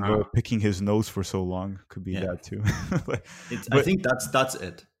Joachim Low picking his nose for so long. Could be that too. I think that's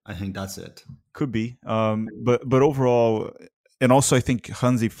it. I think that's it. Could be. But overall, and also I think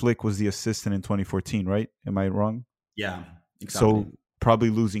Hansi Flick was the assistant in 2014, right? Am I wrong? Yeah, exactly. So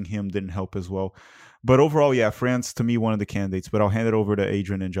probably losing him didn't help as well. But overall, yeah, France to me one of the candidates. But I'll hand it over to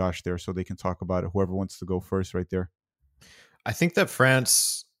Adrian and Josh there so they can talk about it. Whoever wants to go first, right there. I think that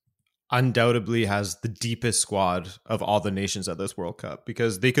France undoubtedly has the deepest squad of all the nations at this World Cup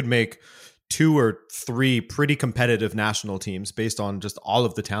because they could make 2 or 3 pretty competitive national teams based on just all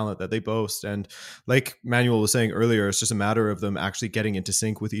of the talent that they boast. And like Manuel was saying earlier, it's just a matter of them actually getting into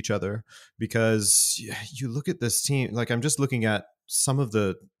sync with each other because you look at this team, like I'm just looking at some of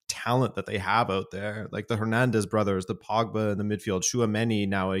the talent that they have out there, like the Hernandez brothers, the Pogba in the midfield, Tchouaméni,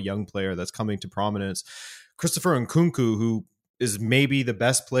 now a young player that's coming to prominence, Christopher Nkunku, who is maybe the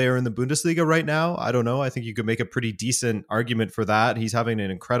best player in the Bundesliga right now. I don't know. I think you could make a pretty decent argument for that. He's having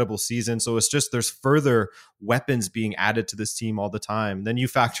an incredible season. So it's just there's further weapons being added to this team all the time. Then you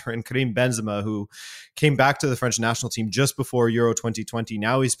factor in Karim Benzema, who came back to the French national team just before Euro 2020.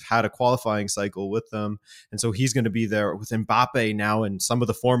 Now he's had a qualifying cycle with them. And so he's going to be there with Mbappe now in some of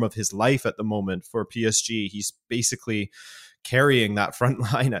the form of his life at the moment for PSG. He's basically carrying that front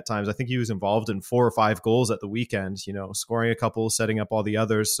line at times. I think he was involved in 4 or 5 goals at the weekend, scoring a couple, setting up all the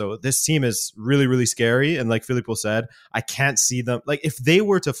others. So this team is really, really scary. And like Filippo said, I can't see them. Like if they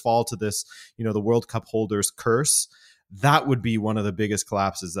were to fall to this, the World Cup holders curse, that would be one of the biggest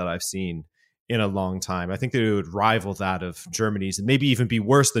collapses that I've seen in a long time. I think that it would rival that of Germany's and maybe even be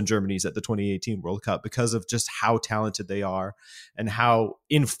worse than Germany's at the 2018 World Cup because of just how talented they are and how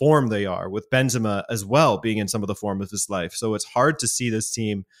in form they are, with Benzema as well being in some of the form of his life. So it's hard to see this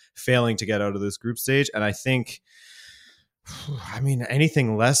team failing to get out of this group stage. And I think,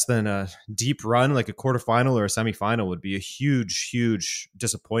 anything less than a deep run, like a quarterfinal or a semifinal, would be a huge, huge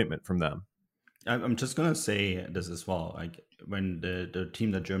disappointment from them. I'm just going to say this as well. Like when the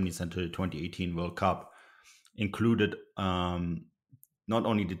team that Germany sent to the 2018 World Cup included not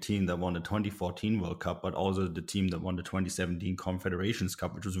only the team that won the 2014 World Cup, but also the team that won the 2017 Confederations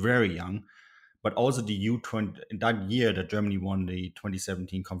Cup, which was very young. but also the U20. In that year that Germany won the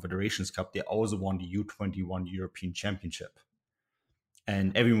 2017 Confederations Cup, they also won the U21 European Championship.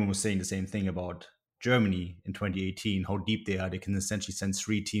 And everyone was saying the same thing about Germany in 2018, how deep they are. They can essentially send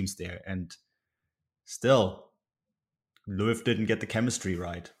 3 teams there. And still, Löw didn't get the chemistry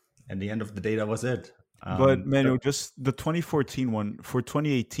right. At the end of the day, that was it. But Manuel, just the 2014 one, for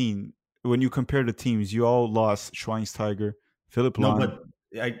 2018, when you compare the teams, you all lost Schweinsteiger, Philipp Lahm. No, but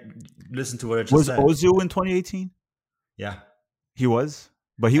I listened to what I just was said. Ozil in 2018? Yeah. He was?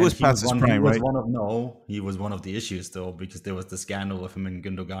 But he was past his prime, right? He was one of the issues, though, because there was the scandal of him and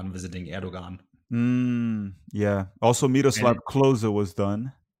Gündogan visiting Erdogan. Yeah. Also, Miroslav Klose was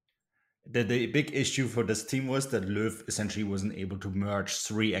done. The big issue for this team was that Löw essentially wasn't able to merge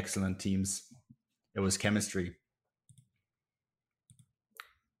 3 excellent teams. It was chemistry.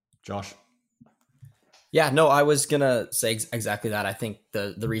 Josh? Yeah, no, I was gonna say exactly that. I think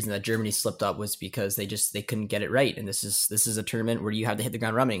the reason that Germany slipped up was because they couldn't get it right, and this is a tournament where you have to hit the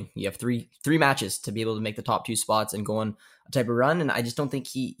ground running. You have three matches to be able to make the top 2 spots and go on a type of run, and I just don't think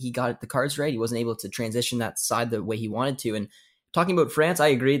he got the cards right. He wasn't able to transition that side the way he wanted to. And talking about France, I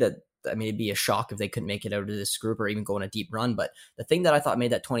agree that, I mean, it'd be a shock if they couldn't make it out of this group or even go on a deep run. But the thing that I thought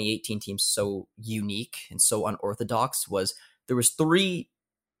made that 2018 team so unique and so unorthodox was there was 3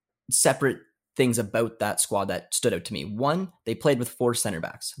 separate things about that squad that stood out to me. One, they played with 4 center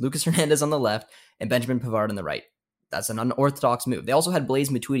backs, Lucas Hernandez on the left and Benjamin Pavard on the right. That's an unorthodox move. They also had Blaise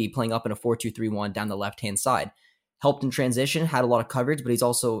Matuidi playing up in a 4-2-3-1 down the left-hand side. Helped in transition, had a lot of coverage, but he's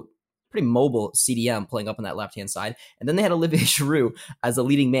also pretty mobile CDM playing up on that left-hand side. And then they had Olivier Giroud as the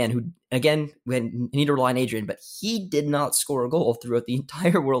leading man who, again, we need to rely on Adrian, but he did not score a goal throughout the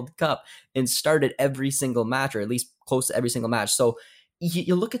entire World Cup and started every single match, or at least close to every single match. So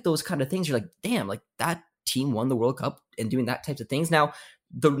you look at those kind of things, you're like, damn, like that team won the World Cup and doing that types of things. Now,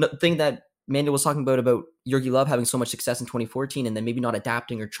 the thing that Manuel was talking about Jogi Löw having so much success in 2014 and then maybe not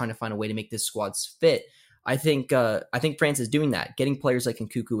adapting or trying to find a way to make this squads fit, I think France is doing that, getting players like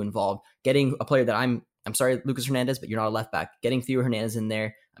Nkunku involved, getting a player that I'm sorry, Lucas Hernandez, but you're not a left back, getting Theo Hernandez in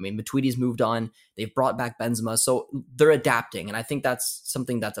there. I mean, Matuidi's moved on. They've brought back Benzema. So they're adapting. And I think that's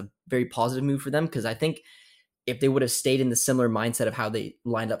something that's a very positive move for them, because I think if they would have stayed in the similar mindset of how they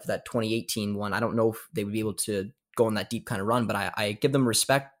lined up for that 2018 one, I don't know if they would be able to go on that deep kind of run, but I give them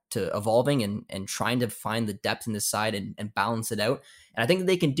respect to evolving and trying to find the depth in this side and balance it out. And I think that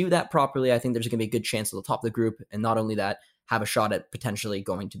they can do that properly. I think there's going to be a good chance at the top of the group. And not only that, have a shot at potentially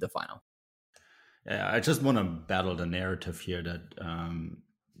going to the final. Yeah, I just want to battle the narrative here that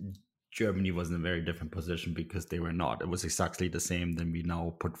Germany was in a very different position, because they were not. It was exactly the same than we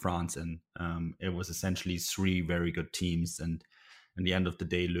now put France in. It was essentially 3 very good teams. And in the end of the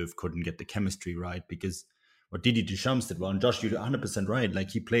day, Löw couldn't get the chemistry right, because what Didier Deschamps did well, and Josh, you're 100% right.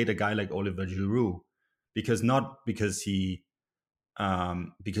 Like, he played a guy like Olivier Giroud because he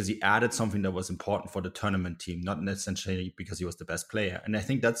added something that was important for the tournament team, not necessarily because he was the best player. And I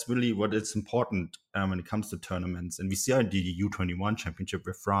think that's really what is important when it comes to tournaments. And we see in the U21 championship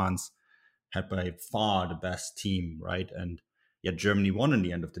where France had by far the best team, right? And yet Germany won in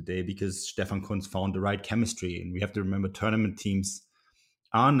the end of the day because Stefan Kunz found the right chemistry. And we have to remember, tournament teams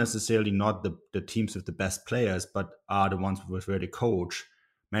aren't necessarily not the teams with the best players, but are the ones where the coach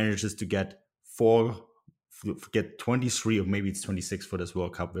manages to get 23, or maybe it's 26 for this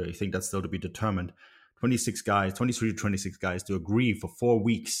World Cup, where I think that's still to be determined. 23 to 26 guys to agree for 4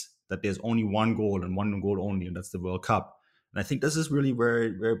 weeks that there's only one goal and one goal only, and that's the World Cup. And I think this is really where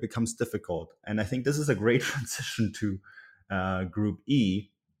it becomes difficult. And I think this is a great transition to Group E,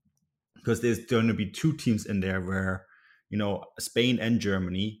 because there's going to be 2 teams in there where, Spain and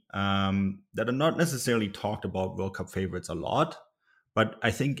Germany, that are not necessarily talked about World Cup favorites a lot. But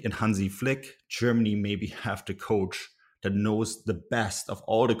I think in Hansi Flick, Germany maybe have the coach that knows the best of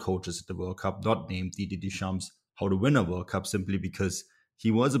all the coaches at the World Cup, not named Didier Deschamps, how to win a World Cup, simply because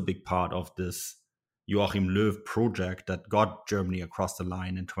he was a big part of this Joachim Löw project that got Germany across the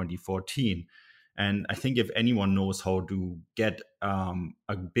line in 2014. And I think if anyone knows how to get a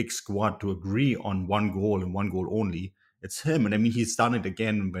big squad to agree on one goal and one goal only, it's him. And I mean, he's done it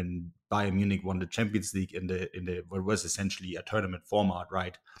again when Bayern Munich won the Champions League in the what was essentially a tournament format,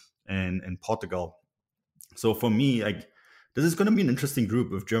 right? And in Portugal. So for me, this is going to be an interesting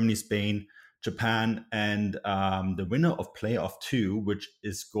group with Germany, Spain, Japan, and the winner of playoff 2, which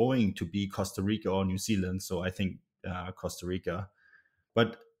is going to be Costa Rica or New Zealand. So I think Costa Rica.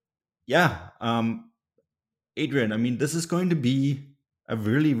 But yeah, Adrian, I mean, this is going to be a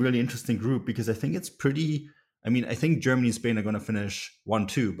really, really interesting group, because I think it's pretty. I think Germany and Spain are going to finish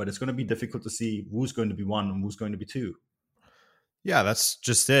 1-2, but it's going to be difficult to see who's going to be 1 and who's going to be 2. Yeah, that's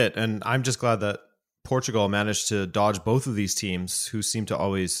just it. And I'm just glad that Portugal managed to dodge both of these teams who seem to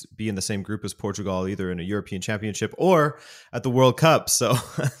always be in the same group as Portugal, either in a European Championship or at the World Cup. So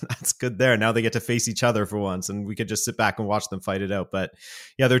that's good there. Now they get to face each other for once, and we could just sit back and watch them fight it out. But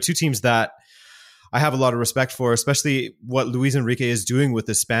yeah, there are two teams that I have a lot of respect for, especially what Luis Enrique is doing with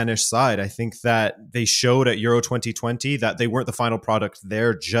the Spanish side. I think that they showed at Euro 2020 that they weren't the final product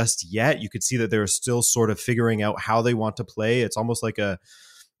there just yet. You could see that they're still sort of figuring out how they want to play. It's almost like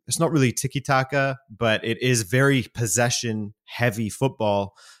it's not really tiki-taka, but it is very possession-heavy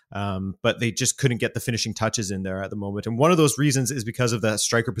football. But they just couldn't get the finishing touches in there at the moment. And one of those reasons is because of that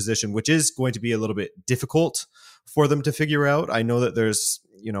striker position, which is going to be a little bit difficult for them to figure out. I know that there's,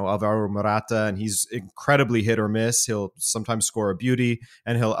 Alvaro Morata, and he's incredibly hit or miss. He'll sometimes score a beauty,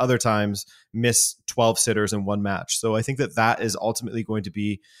 and he'll other times miss 12 sitters in one match. So I think that is ultimately going to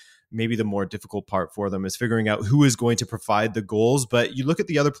be maybe the more difficult part for them, is figuring out who is going to provide the goals. But you look at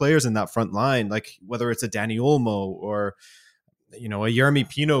the other players in that front line, like whether it's a Dani Olmo or a Yeremy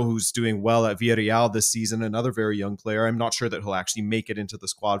Pino, who's doing well at Villarreal this season, another very young player. I'm not sure that he'll actually make it into the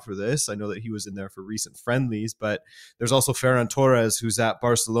squad for this. I know that he was in there for recent friendlies, but there's also Ferran Torres, who's at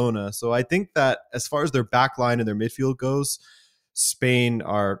Barcelona. So I think that as far as their back line and their midfield goes, Spain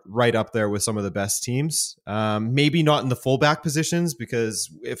are right up there with some of the best teams. Maybe not in the fullback positions,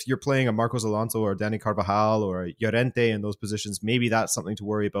 because if you're playing a Marcos Alonso or Dani Carvajal or Llorente in those positions, maybe that's something to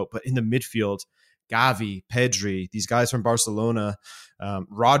worry about. But in the midfield, Gavi, Pedri, these guys from Barcelona,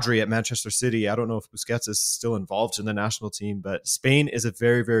 Rodri at Manchester City. I don't know if Busquets is still involved in the national team, but Spain is a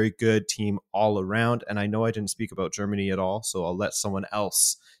very, very good team all around. And I know I didn't speak about Germany at all, so I'll let someone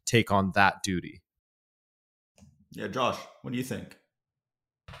else take on that duty. Yeah, Josh, what do you think?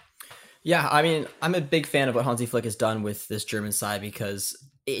 Yeah, I mean, I'm a big fan of what Hansi Flick has done with this German side, because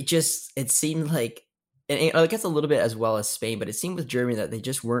it seemed like, and it gets a little bit as well as Spain, but it seemed with Germany that they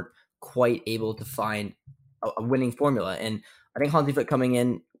just weren't quite able to find a winning formula. And I think Hansi Flick coming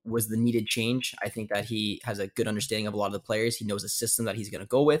in was the needed change. I think that he has a good understanding of a lot of the players. He knows the system that he's going to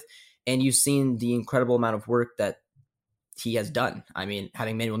go with. And you've seen the incredible amount of work that he has done. I mean,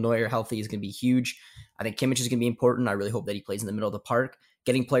 having Manuel Neuer healthy is going to be huge. I think Kimmich is going to be important. I really hope that he plays in the middle of the park.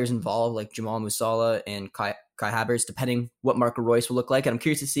 Getting players involved like Jamal Musiala and Kai Havertz, depending what Marco Reus will look like. And I'm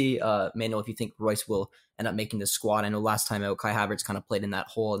curious to see, Manuel, if you think Reus will end up making the squad. I know last time out, Kai Havertz kind of played in that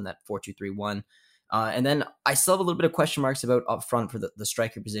hole in that 4-2-3-1. And then I still have a little bit of question marks about up front for the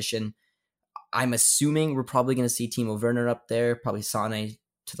striker position. I'm assuming we're probably going to see Timo Werner up there, probably Sane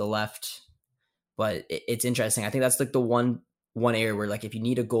to the left. But it's interesting. I think that's like the one area where, like, if you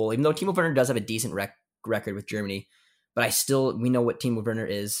need a goal, even though Timo Werner does have a decent record with Germany, but we know what Timo Werner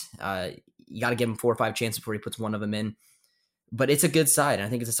is. You got to give him 4 or 5 chances before he puts one of them in. But it's a good side. And I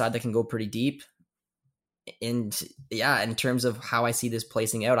think it's a side that can go pretty deep. And yeah, in terms of how I see this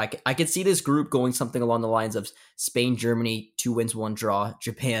placing out, I could see this group going something along the lines of Spain, Germany, 2 wins, 1 draw,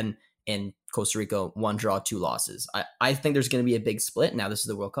 Japan, and Costa Rica, 1 draw, 2 losses. I think there's going to be a big split. Now, this is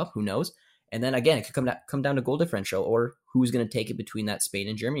the World Cup. Who knows? And then again, it could come down to goal differential, or who's going to take it between that Spain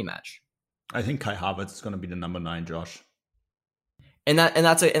and Germany match. I think Kai Havertz is going to be the number 9, Josh. And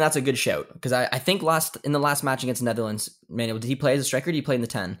that's a good shout, because I think in the last match against the Netherlands, Manuel, did he play as a striker? Or did he play in the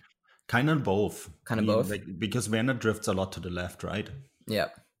 10? Kind of both. Both. Like, because Werner drifts a lot to the left, right? Yeah.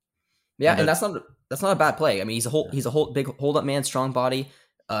 And that's not a bad play. I mean, he's a whole big hold up man, strong body,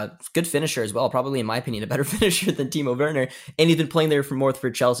 good finisher as well. Probably, in my opinion, a better finisher than Timo Werner. And he's been playing there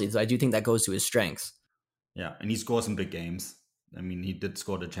for Chelsea, so I do think that goes to his strengths. Yeah, and he scores in big games. I mean, he did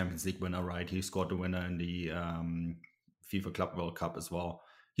score the Champions League winner, right? He scored the winner in the FIFA Club World Cup as well.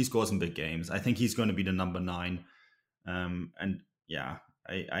 He scores in big games. I think he's going to be the number 9. And yeah,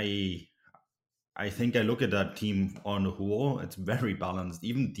 I think I look at that team on the whole, it's very balanced.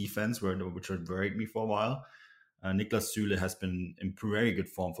 Even defense, which had worried me for a while. Niklas Süle has been in very good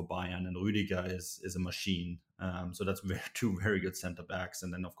form for Bayern, and Rüdiger is a machine. So that's 2 very good center backs.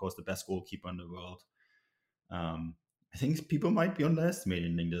 And then, of course, the best goalkeeper in the world. I think people might be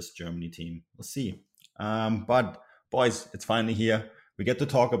underestimating this Germany team. We'll see. But boys, it's finally here. We get to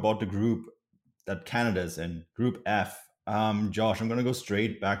talk about the group that Canada's in, Group F. Josh, I'm going to go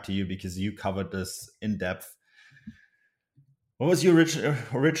straight back to you because you covered this in depth. What was your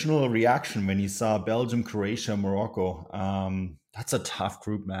original reaction when you saw Belgium, Croatia, Morocco? That's a tough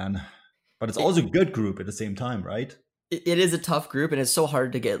group, man. But it's also a good group at the same time, right? It is a tough group, and it's so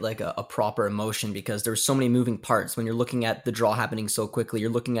hard to get like a proper emotion because there's so many moving parts. When you're looking at the draw happening so quickly, you're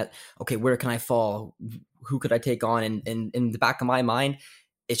looking at, okay, where can I fall? Who could I take on? And in the back of my mind,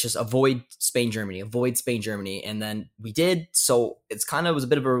 it's just avoid Spain, Germany. And then we did. So it's kind of was a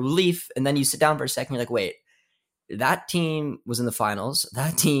bit of a relief. And then you sit down for a second, you're like, wait, that team was in the finals.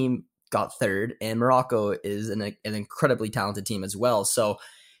 That team got third, and Morocco is an incredibly talented team as well. So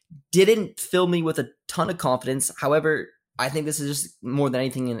didn't fill me with a ton of confidence. However, I think this is just more than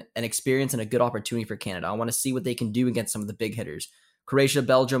anything an experience and a good opportunity for Canada. I want to see what they can do against some of the big hitters. Croatia,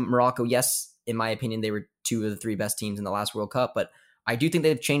 Belgium, Morocco, yes, in my opinion, they were two of the three best teams in the last World Cup, but I do think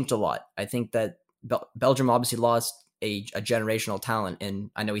they've changed a lot. I think that Belgium obviously lost a generational talent, and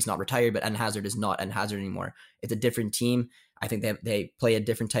I know he's not retired, but Eden Hazard is not Eden Hazard anymore. It's a different team. I think they play a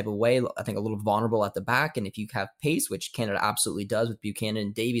different type of way. I think a little vulnerable at the back, and if you have pace, which Canada absolutely does with Buchanan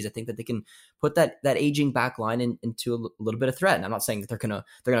and Davies, I think that they can put that aging back line into a little bit of threat. And I'm not saying that they're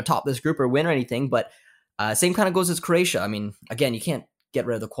gonna top this group or win or anything, but same kind of goes as Croatia. I mean, again, you can't get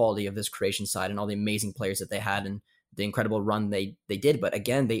rid of the quality of this Croatian side and all the amazing players that they had and the incredible run they did. But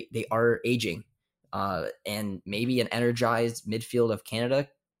again, they are aging. And maybe an energized midfield of Canada,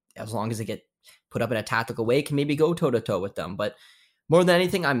 as long as they get put up in a tactical way, can maybe go toe-to-toe with them. But more than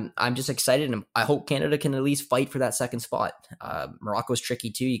anything, I'm just excited, and I hope Canada can at least fight for that second spot. Morocco's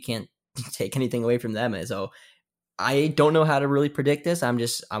tricky too. You can't take anything away from them. So I don't know how to really predict this. I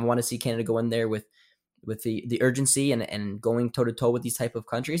want to see Canada go in there with the urgency and going toe-to-toe with these type of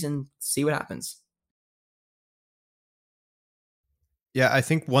countries and see what happens. Yeah, I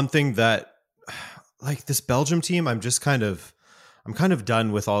think one thing that, like, this Belgium team, I'm kind of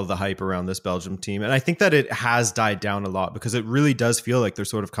done with all of the hype around this Belgium team. And I think that it has died down a lot because it really does feel like they're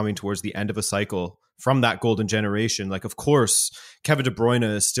sort of coming towards the end of a cycle from that golden generation. Like, of course, Kevin De Bruyne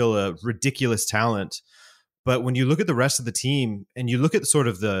is still a ridiculous talent. But when you look at the rest of the team and you look at sort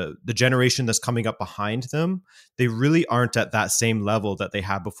of the generation that's coming up behind them, they really aren't at that same level that they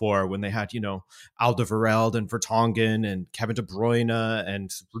had before when they had, Alderweireld and Vertonghen and Kevin De Bruyne and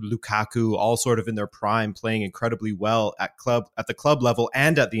Lukaku all sort of in their prime, playing incredibly well at the club level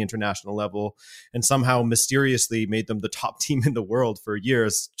and at the international level, and somehow mysteriously made them the top team in the world for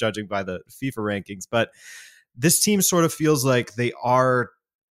years, judging by the FIFA rankings. But this team sort of feels like they are,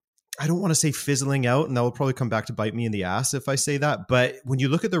 I don't want to say fizzling out, and that will probably come back to bite me in the ass if I say that. But when you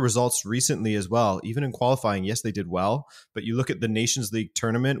look at the results recently as well, even in qualifying, yes, they did well. But you look at the Nations League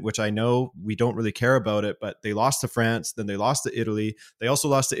tournament, which I know we don't really care about it, but they lost to France, then they lost to Italy. They also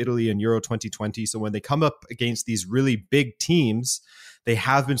lost to Italy in Euro 2020. So when they come up against these really big teams, they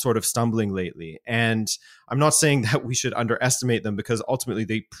have been sort of stumbling lately. And I'm not saying that we should underestimate them, because ultimately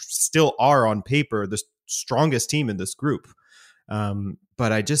they still are on paper the strongest team in this group.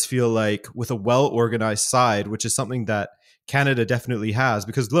 But I just feel like with a well-organized side, which is something that Canada definitely has,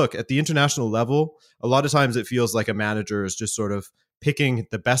 because look, at the international level, a lot of times it feels like a manager is just sort of picking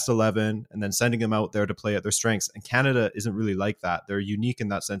the best 11 and then sending them out there to play at their strengths. And Canada isn't really like that. They're unique in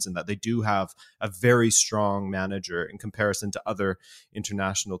that sense, in that they do have a very strong manager in comparison to other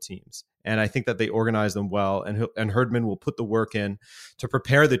international teams. And I think that they organize them well, and Herdman will put the work in to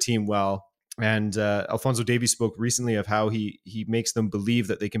prepare the team well. And Alphonso Davies spoke recently of how he makes them believe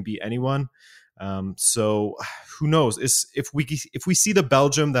that they can beat anyone. So who knows? If we see the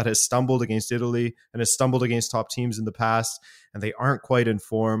Belgium that has stumbled against Italy and has stumbled against top teams in the past, and they aren't quite in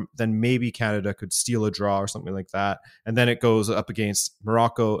form, then maybe Canada could steal a draw or something like that. And then it goes up against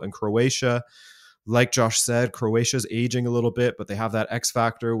Morocco and Croatia. Like Josh said, Croatia's aging a little bit, but they have that X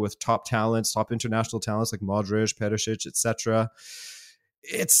factor with top talents, top international talents like Modric, Perisic, etc.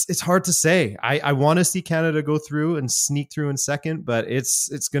 It's hard to say. I want to see Canada go through and sneak through in second, but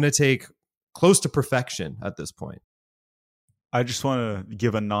it's going to take close to perfection at this point. I just want to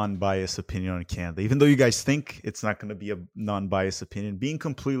give a non-biased opinion on Canada. Even though you guys think it's not going to be a non-biased opinion, being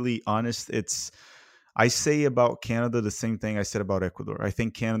completely honest, I say about Canada the same thing I said about Ecuador. I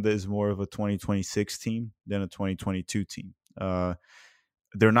think Canada is more of a 2026 team than a 2022 team.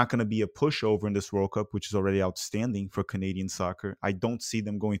 They're not going to be a pushover in this World Cup, which is already outstanding for Canadian soccer. I don't see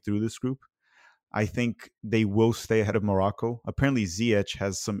them going through this group. I think they will stay ahead of Morocco. Apparently, Ziyech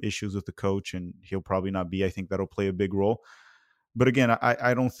has some issues with the coach, and he'll probably not be. I think that'll play a big role. But again,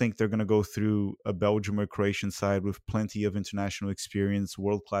 I don't think they're going to go through a Belgium or Croatian side with plenty of international experience,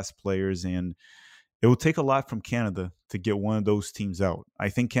 world-class players, and it will take a lot from Canada to get one of those teams out. I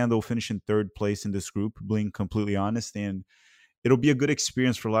think Canada will finish in third place in this group, being completely honest, and it'll be a good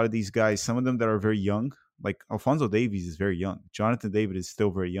experience for a lot of these guys, some of them that are very young, like Alphonso Davies is very young. Jonathan David is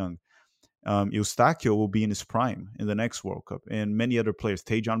still very young. Eustáquio will be in his prime in the next World Cup, and many other players.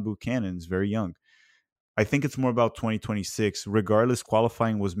 Tajon Buchanan is very young. I think it's more about 2026. Regardless,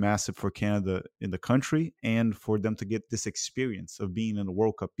 qualifying was massive for Canada in the country, and for them to get this experience of being in the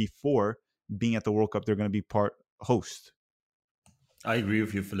World Cup before being at the World Cup, they're going to be part host. I agree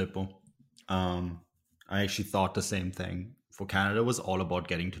with you, Filippo. I actually thought the same thing for Canada, it was all about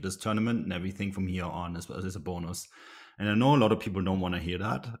getting to this tournament, and everything from here on is a bonus. And I know a lot of people don't want to hear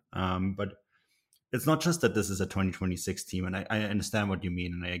that, but it's not just that this is a 2026 team, and I understand what you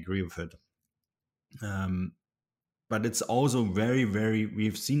mean, and I agree with it. But it's also very, very,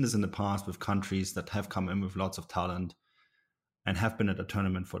 we've seen this in the past with countries that have come in with lots of talent and have been at a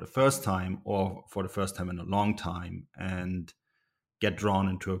tournament for the first time, or for the first time in a long time, and get drawn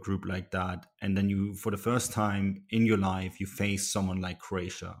into a group like that. And then you, for the first time in your life, you face someone like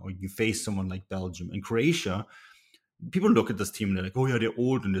Croatia, or you face someone like Belgium. And Croatia, people look at this team and they're like, oh yeah, they're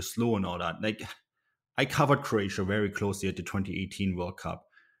old and they're slow and all that. Like, I covered Croatia very closely at the 2018 World Cup.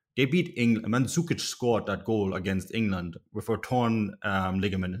 They beat England. Mandzukic scored that goal against England with a torn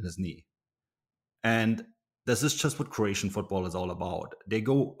ligament in his knee. And this is just what Croatian football is all about. They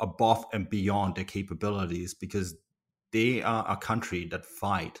go above and beyond their capabilities because they are a country that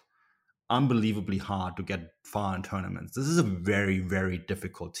fight unbelievably hard to get far in tournaments. This is a very, very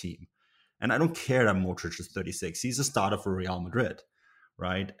difficult team. And I don't care that Modric is 36. He's a starter for Real Madrid,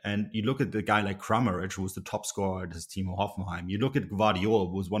 right? And you look at the guy like Kramaric, who was the top scorer at his team, Hoffenheim. You look at Guardiola,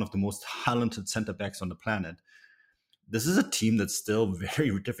 who was one of the most talented center backs on the planet. This is a team that's still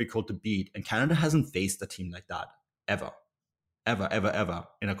very difficult to beat. And Canada hasn't faced a team like that ever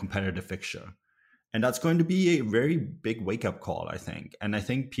in a competitive fixture. And that's going to be a very big wake-up call, I think. And I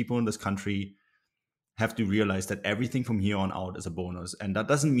think people in this country have to realize that everything from here on out is a bonus. And that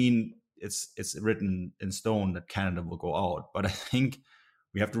doesn't mean it's written in stone that Canada will go out. But I think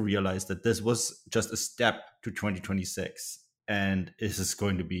we have to realize that this was just a step to 2026. And this is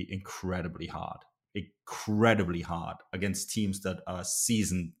going to be incredibly hard against teams that are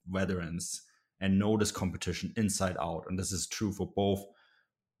seasoned veterans and know this competition inside out. And this is true for both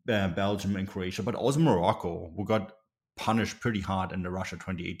Belgium and Croatia, but also Morocco, who got punished pretty hard in the Russia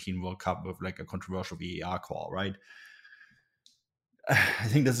 2018 World Cup with like a controversial VAR call, right? I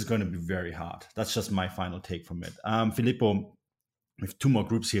think this is going to be very hard. That's just my final take from it. Filippo, we have two more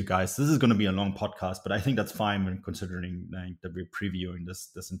groups here, guys. This is going to be a long podcast, but I think that's fine when considering that we're previewing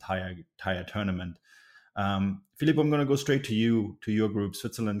this entire tournament. Filippo, I'm going to go straight to you, to your group: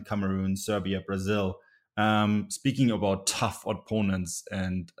 Switzerland, Cameroon, Serbia, Brazil. Speaking about tough opponents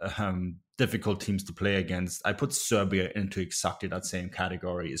and difficult teams to play against, I put Serbia into exactly that same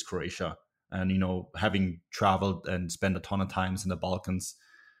category as Croatia. And, having traveled and spent a ton of times in the Balkans,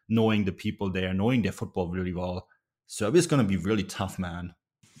 knowing the people there, knowing their football really well, Serbia's going to be really tough, man.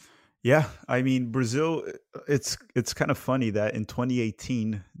 Yeah, I mean, Brazil, it's kind of funny that in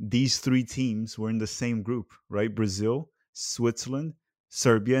 2018, these three teams were in the same group, right? Brazil, Switzerland,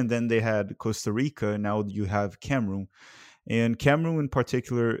 Serbia, and then they had Costa Rica. Now you have Cameroon. And Cameroon in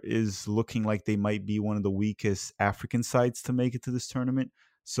particular is looking like they might be one of the weakest African sides to make it to this tournament.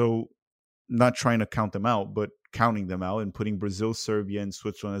 So not trying to count them out, but counting them out and putting Brazil, Serbia, and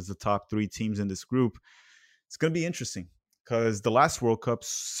Switzerland as the top three teams in this group, it's going to be interesting. Because the last World Cup,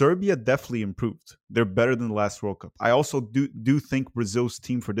 Serbia definitely improved. They're better than the last World Cup. I also do think Brazil's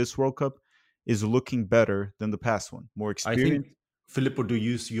team for this World Cup is looking better than the past one. More experienced. I think, Filippo, to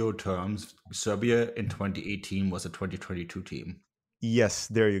use your terms, Serbia in 2018 was a 2022 team. Yes,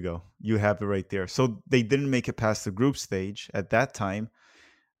 there you go. You have it right there. So they didn't make it past the group stage at that time,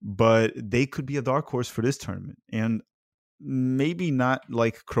 but they could be a dark horse for this tournament. And maybe not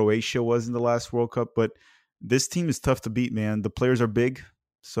like Croatia was in the last World Cup, but this team is tough to beat, man. The players are big,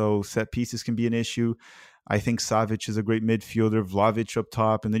 so set pieces can be an issue. I think Savic is a great midfielder, Vlahovic up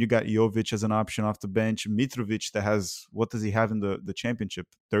top, and then you got Jovic as an option off the bench. Mitrovic that has, what does he have in the championship?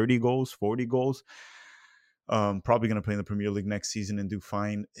 30 goals, 40 goals? Probably going to play in the Premier League next season and do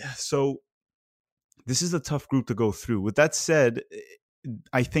fine. So this is a tough group to go through. With that said,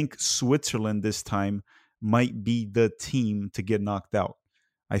 I think Switzerland this time might be the team to get knocked out.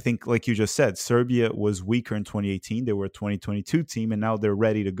 I think, like you just said, Serbia was weaker in 2018. They were a 2022 team, and now they're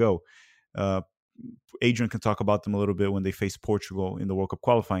ready to go. Adrian can talk about them a little bit when they face Portugal in the World Cup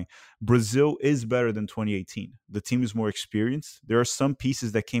qualifying. Brazil is better than 2018. The team is more experienced. There are some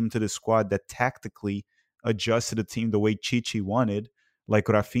pieces that came into the squad that tactically adjusted the team the way Chichi wanted, like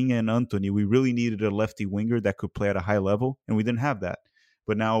Rafinha and Antony. We really needed a lefty winger that could play at a high level, and we didn't have that.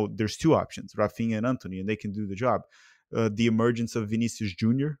 But now there's two options, Rafinha and Antony, and they can do the job. The emergence of Vinicius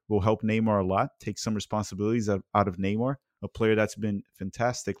Jr. will help Neymar a lot, take some responsibilities out of Neymar, a player that's been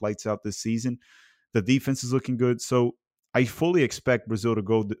fantastic, lights out this season. The defense is looking good. So I fully expect Brazil to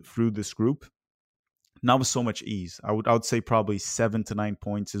go through this group, not with so much ease. I would say probably 7 to 9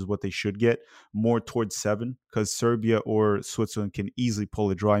 points is what they should get, more towards 7, because Serbia or Switzerland can easily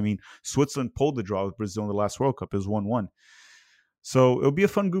pull a draw. I mean, Switzerland pulled the draw with Brazil in the last World Cup. It was 1-1. So it'll be a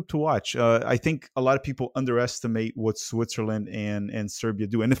fun group to watch. I think a lot of people underestimate what Switzerland and Serbia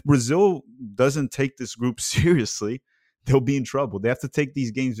do. And if Brazil doesn't take this group seriously, they'll be in trouble. They have to take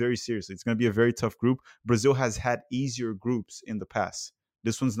these games very seriously. It's going to be a very tough group. Brazil has had easier groups in the past.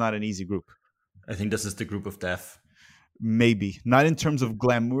 This one's not an easy group. I think this is the group of death. Maybe. Not in terms of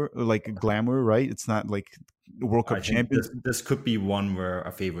glamour, right? It's not like World Cup champions. This could be one where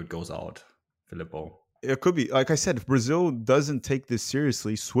a favorite goes out, Filippo. It could be. Like I said, if Brazil doesn't take this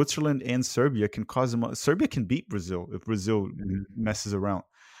seriously, Switzerland and Serbia can cause them. Serbia can beat Brazil if Brazil messes around.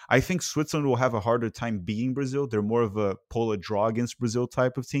 I think Switzerland will have a harder time beating Brazil. They're more of a pull a draw against Brazil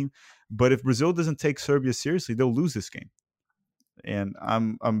type of team. But if Brazil doesn't take Serbia seriously, they'll lose this game. And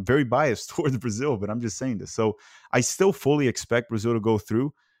I'm very biased towards Brazil, but I'm just saying this. So I still fully expect Brazil to go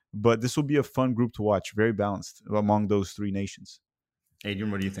through, but this will be a fun group to watch. Very balanced among those three nations.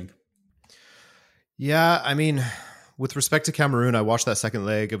 Adrian, what do you think? Yeah, I mean, with respect to Cameroon, I watched that second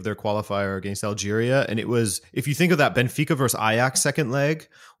leg of their qualifier against Algeria, and it was, if you think of that Benfica versus Ajax second leg,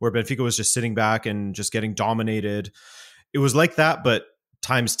 where Benfica was just sitting back and just getting dominated, it was like that, but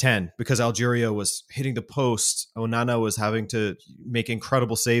times 10, because Algeria was hitting the post. Onana was having to make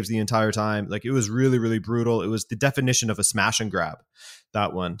incredible saves the entire time. Like, it was really, really brutal. It was the definition of a smash and grab,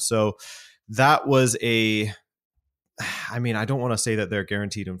 that one. So that was I mean, I don't want to say that they're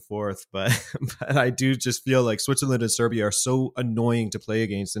guaranteed in fourth, but I do just feel like Switzerland and Serbia are so annoying to play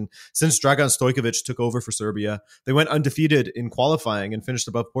against. And since Dragan Stojkovic took over for Serbia, they went undefeated in qualifying and finished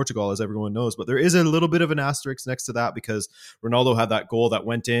above Portugal, as everyone knows. But there is a little bit of an asterisk next to that because Ronaldo had that goal that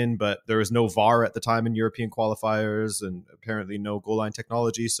went in, but there was no VAR at the time in European qualifiers and apparently no goal line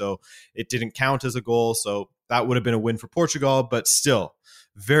technology. So it didn't count as a goal. So that would have been a win for Portugal, but still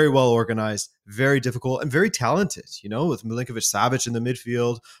very well organized, very difficult, and very talented, with Milinkovic-Savic in the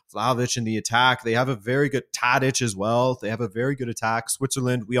midfield, Vlahovic in the attack. They have a very good Tadic as well. They have a very good attack.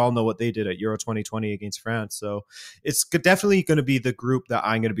 Switzerland, we all know what they did at Euro 2020 against France. So it's definitely going to be the group that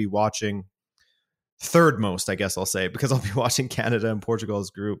I'm going to be watching third most, I guess I'll say, because I'll be watching Canada and Portugal's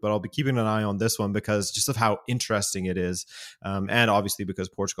group, but I'll be keeping an eye on this one because just of how interesting it is. And obviously because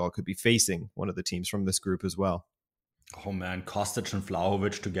Portugal could be facing one of the teams from this group as well. Oh man, Kostic and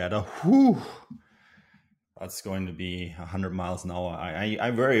Vlahovic together. Whew. That's going to be 100 miles an hour. I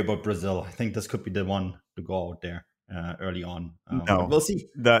worry about Brazil. I think this could be the one to go out there early on. No, we'll see.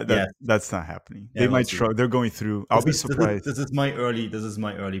 That's not happening. Yeah, they might struggle. They're going through. I'll be surprised. This is my early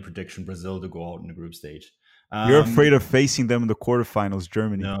prediction. Brazil to go out in the group stage. You're afraid of facing them in the quarterfinals,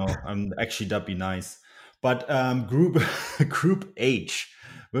 Germany. No, actually that'd be nice. But Group H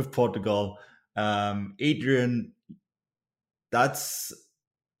with Portugal, Adrian. That's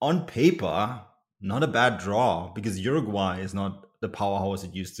on paper not a bad draw because Uruguay is not the powerhouse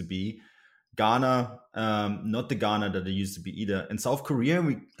it used to be. Ghana, not the Ghana that it used to be either. And South Korea,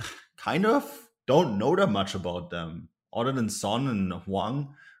 we kind of don't know that much about them other than Son and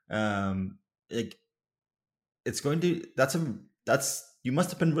Hwang. You must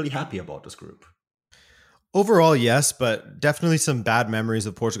have been really happy about this group. Overall, yes, but definitely some bad memories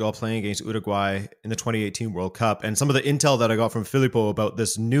of Portugal playing against Uruguay in the 2018 World Cup. And some of the intel that I got from Filippo about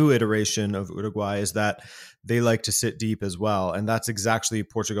this new iteration of Uruguay is that they like to sit deep as well. And that's exactly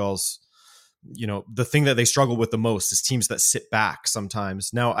Portugal's, the thing that they struggle with the most is teams that sit back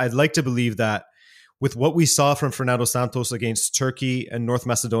sometimes. Now, I'd like to believe that with what we saw from Fernando Santos against Turkey and North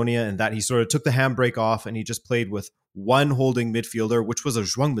Macedonia, and that he sort of took the handbrake off and he just played with one holding midfielder, which was a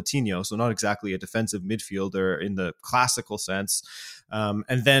João Moutinho, so not exactly a defensive midfielder in the classical sense.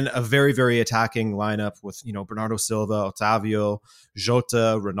 And then a very, very attacking lineup with, Bernardo Silva, Otavio,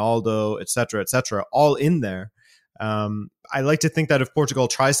 Jota, Ronaldo, et cetera, all in there. I like to think that if Portugal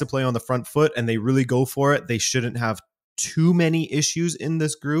tries to play on the front foot and they really go for it, they shouldn't have too many issues in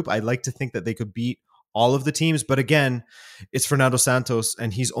this group. I'd like to think that they could beat all of the teams. But again, it's Fernando Santos,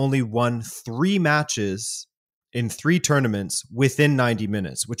 and he's only won 3 matches in 3 tournaments within 90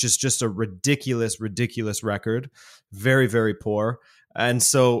 minutes, which is just a ridiculous record. Very, very poor. And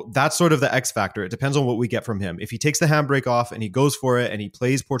so that's sort of the X factor. It depends on what we get from him. If he takes the handbrake off and he goes for it and he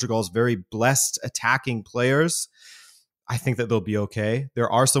plays Portugal's very blessed attacking players, I think that they'll be okay. There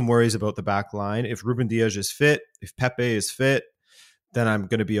are some worries about the back line. If Ruben Dias is fit, if Pepe is fit, then I'm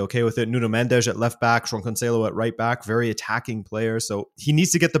going to be okay with it. Nuno Mendes at left back, João Cancelo at right back, very attacking player. So he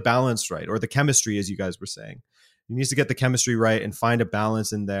needs to get the balance right, or the chemistry, as you guys were saying. He needs to get the chemistry right and find a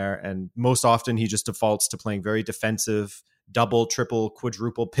balance in there. And most often he just defaults to playing very defensive, double, triple,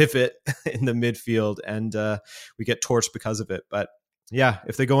 quadruple pivot in the midfield. And we get torched because of it. But yeah,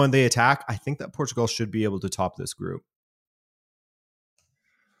 if they go and they attack, I think that Portugal should be able to top this group.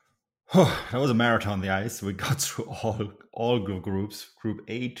 That was a marathon on the ice. We got through all groups, group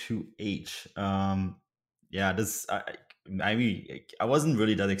A to H. Yeah, this I mean, I wasn't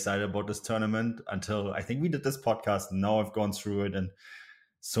really that excited about this tournament until I think we did this podcast. Now I've gone through it, and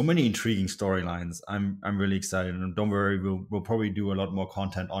so many intriguing storylines. I'm really excited, and don't worry, we'll probably do a lot more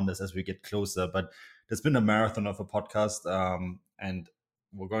content on this as we get closer. But there's been a marathon of a podcast, and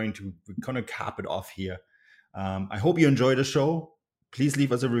we're going to cap it off here. I hope you enjoy the show. Please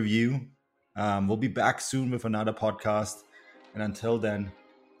leave us a review. We'll be back soon with another podcast, and until then,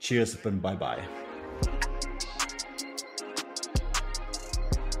 cheers and bye bye.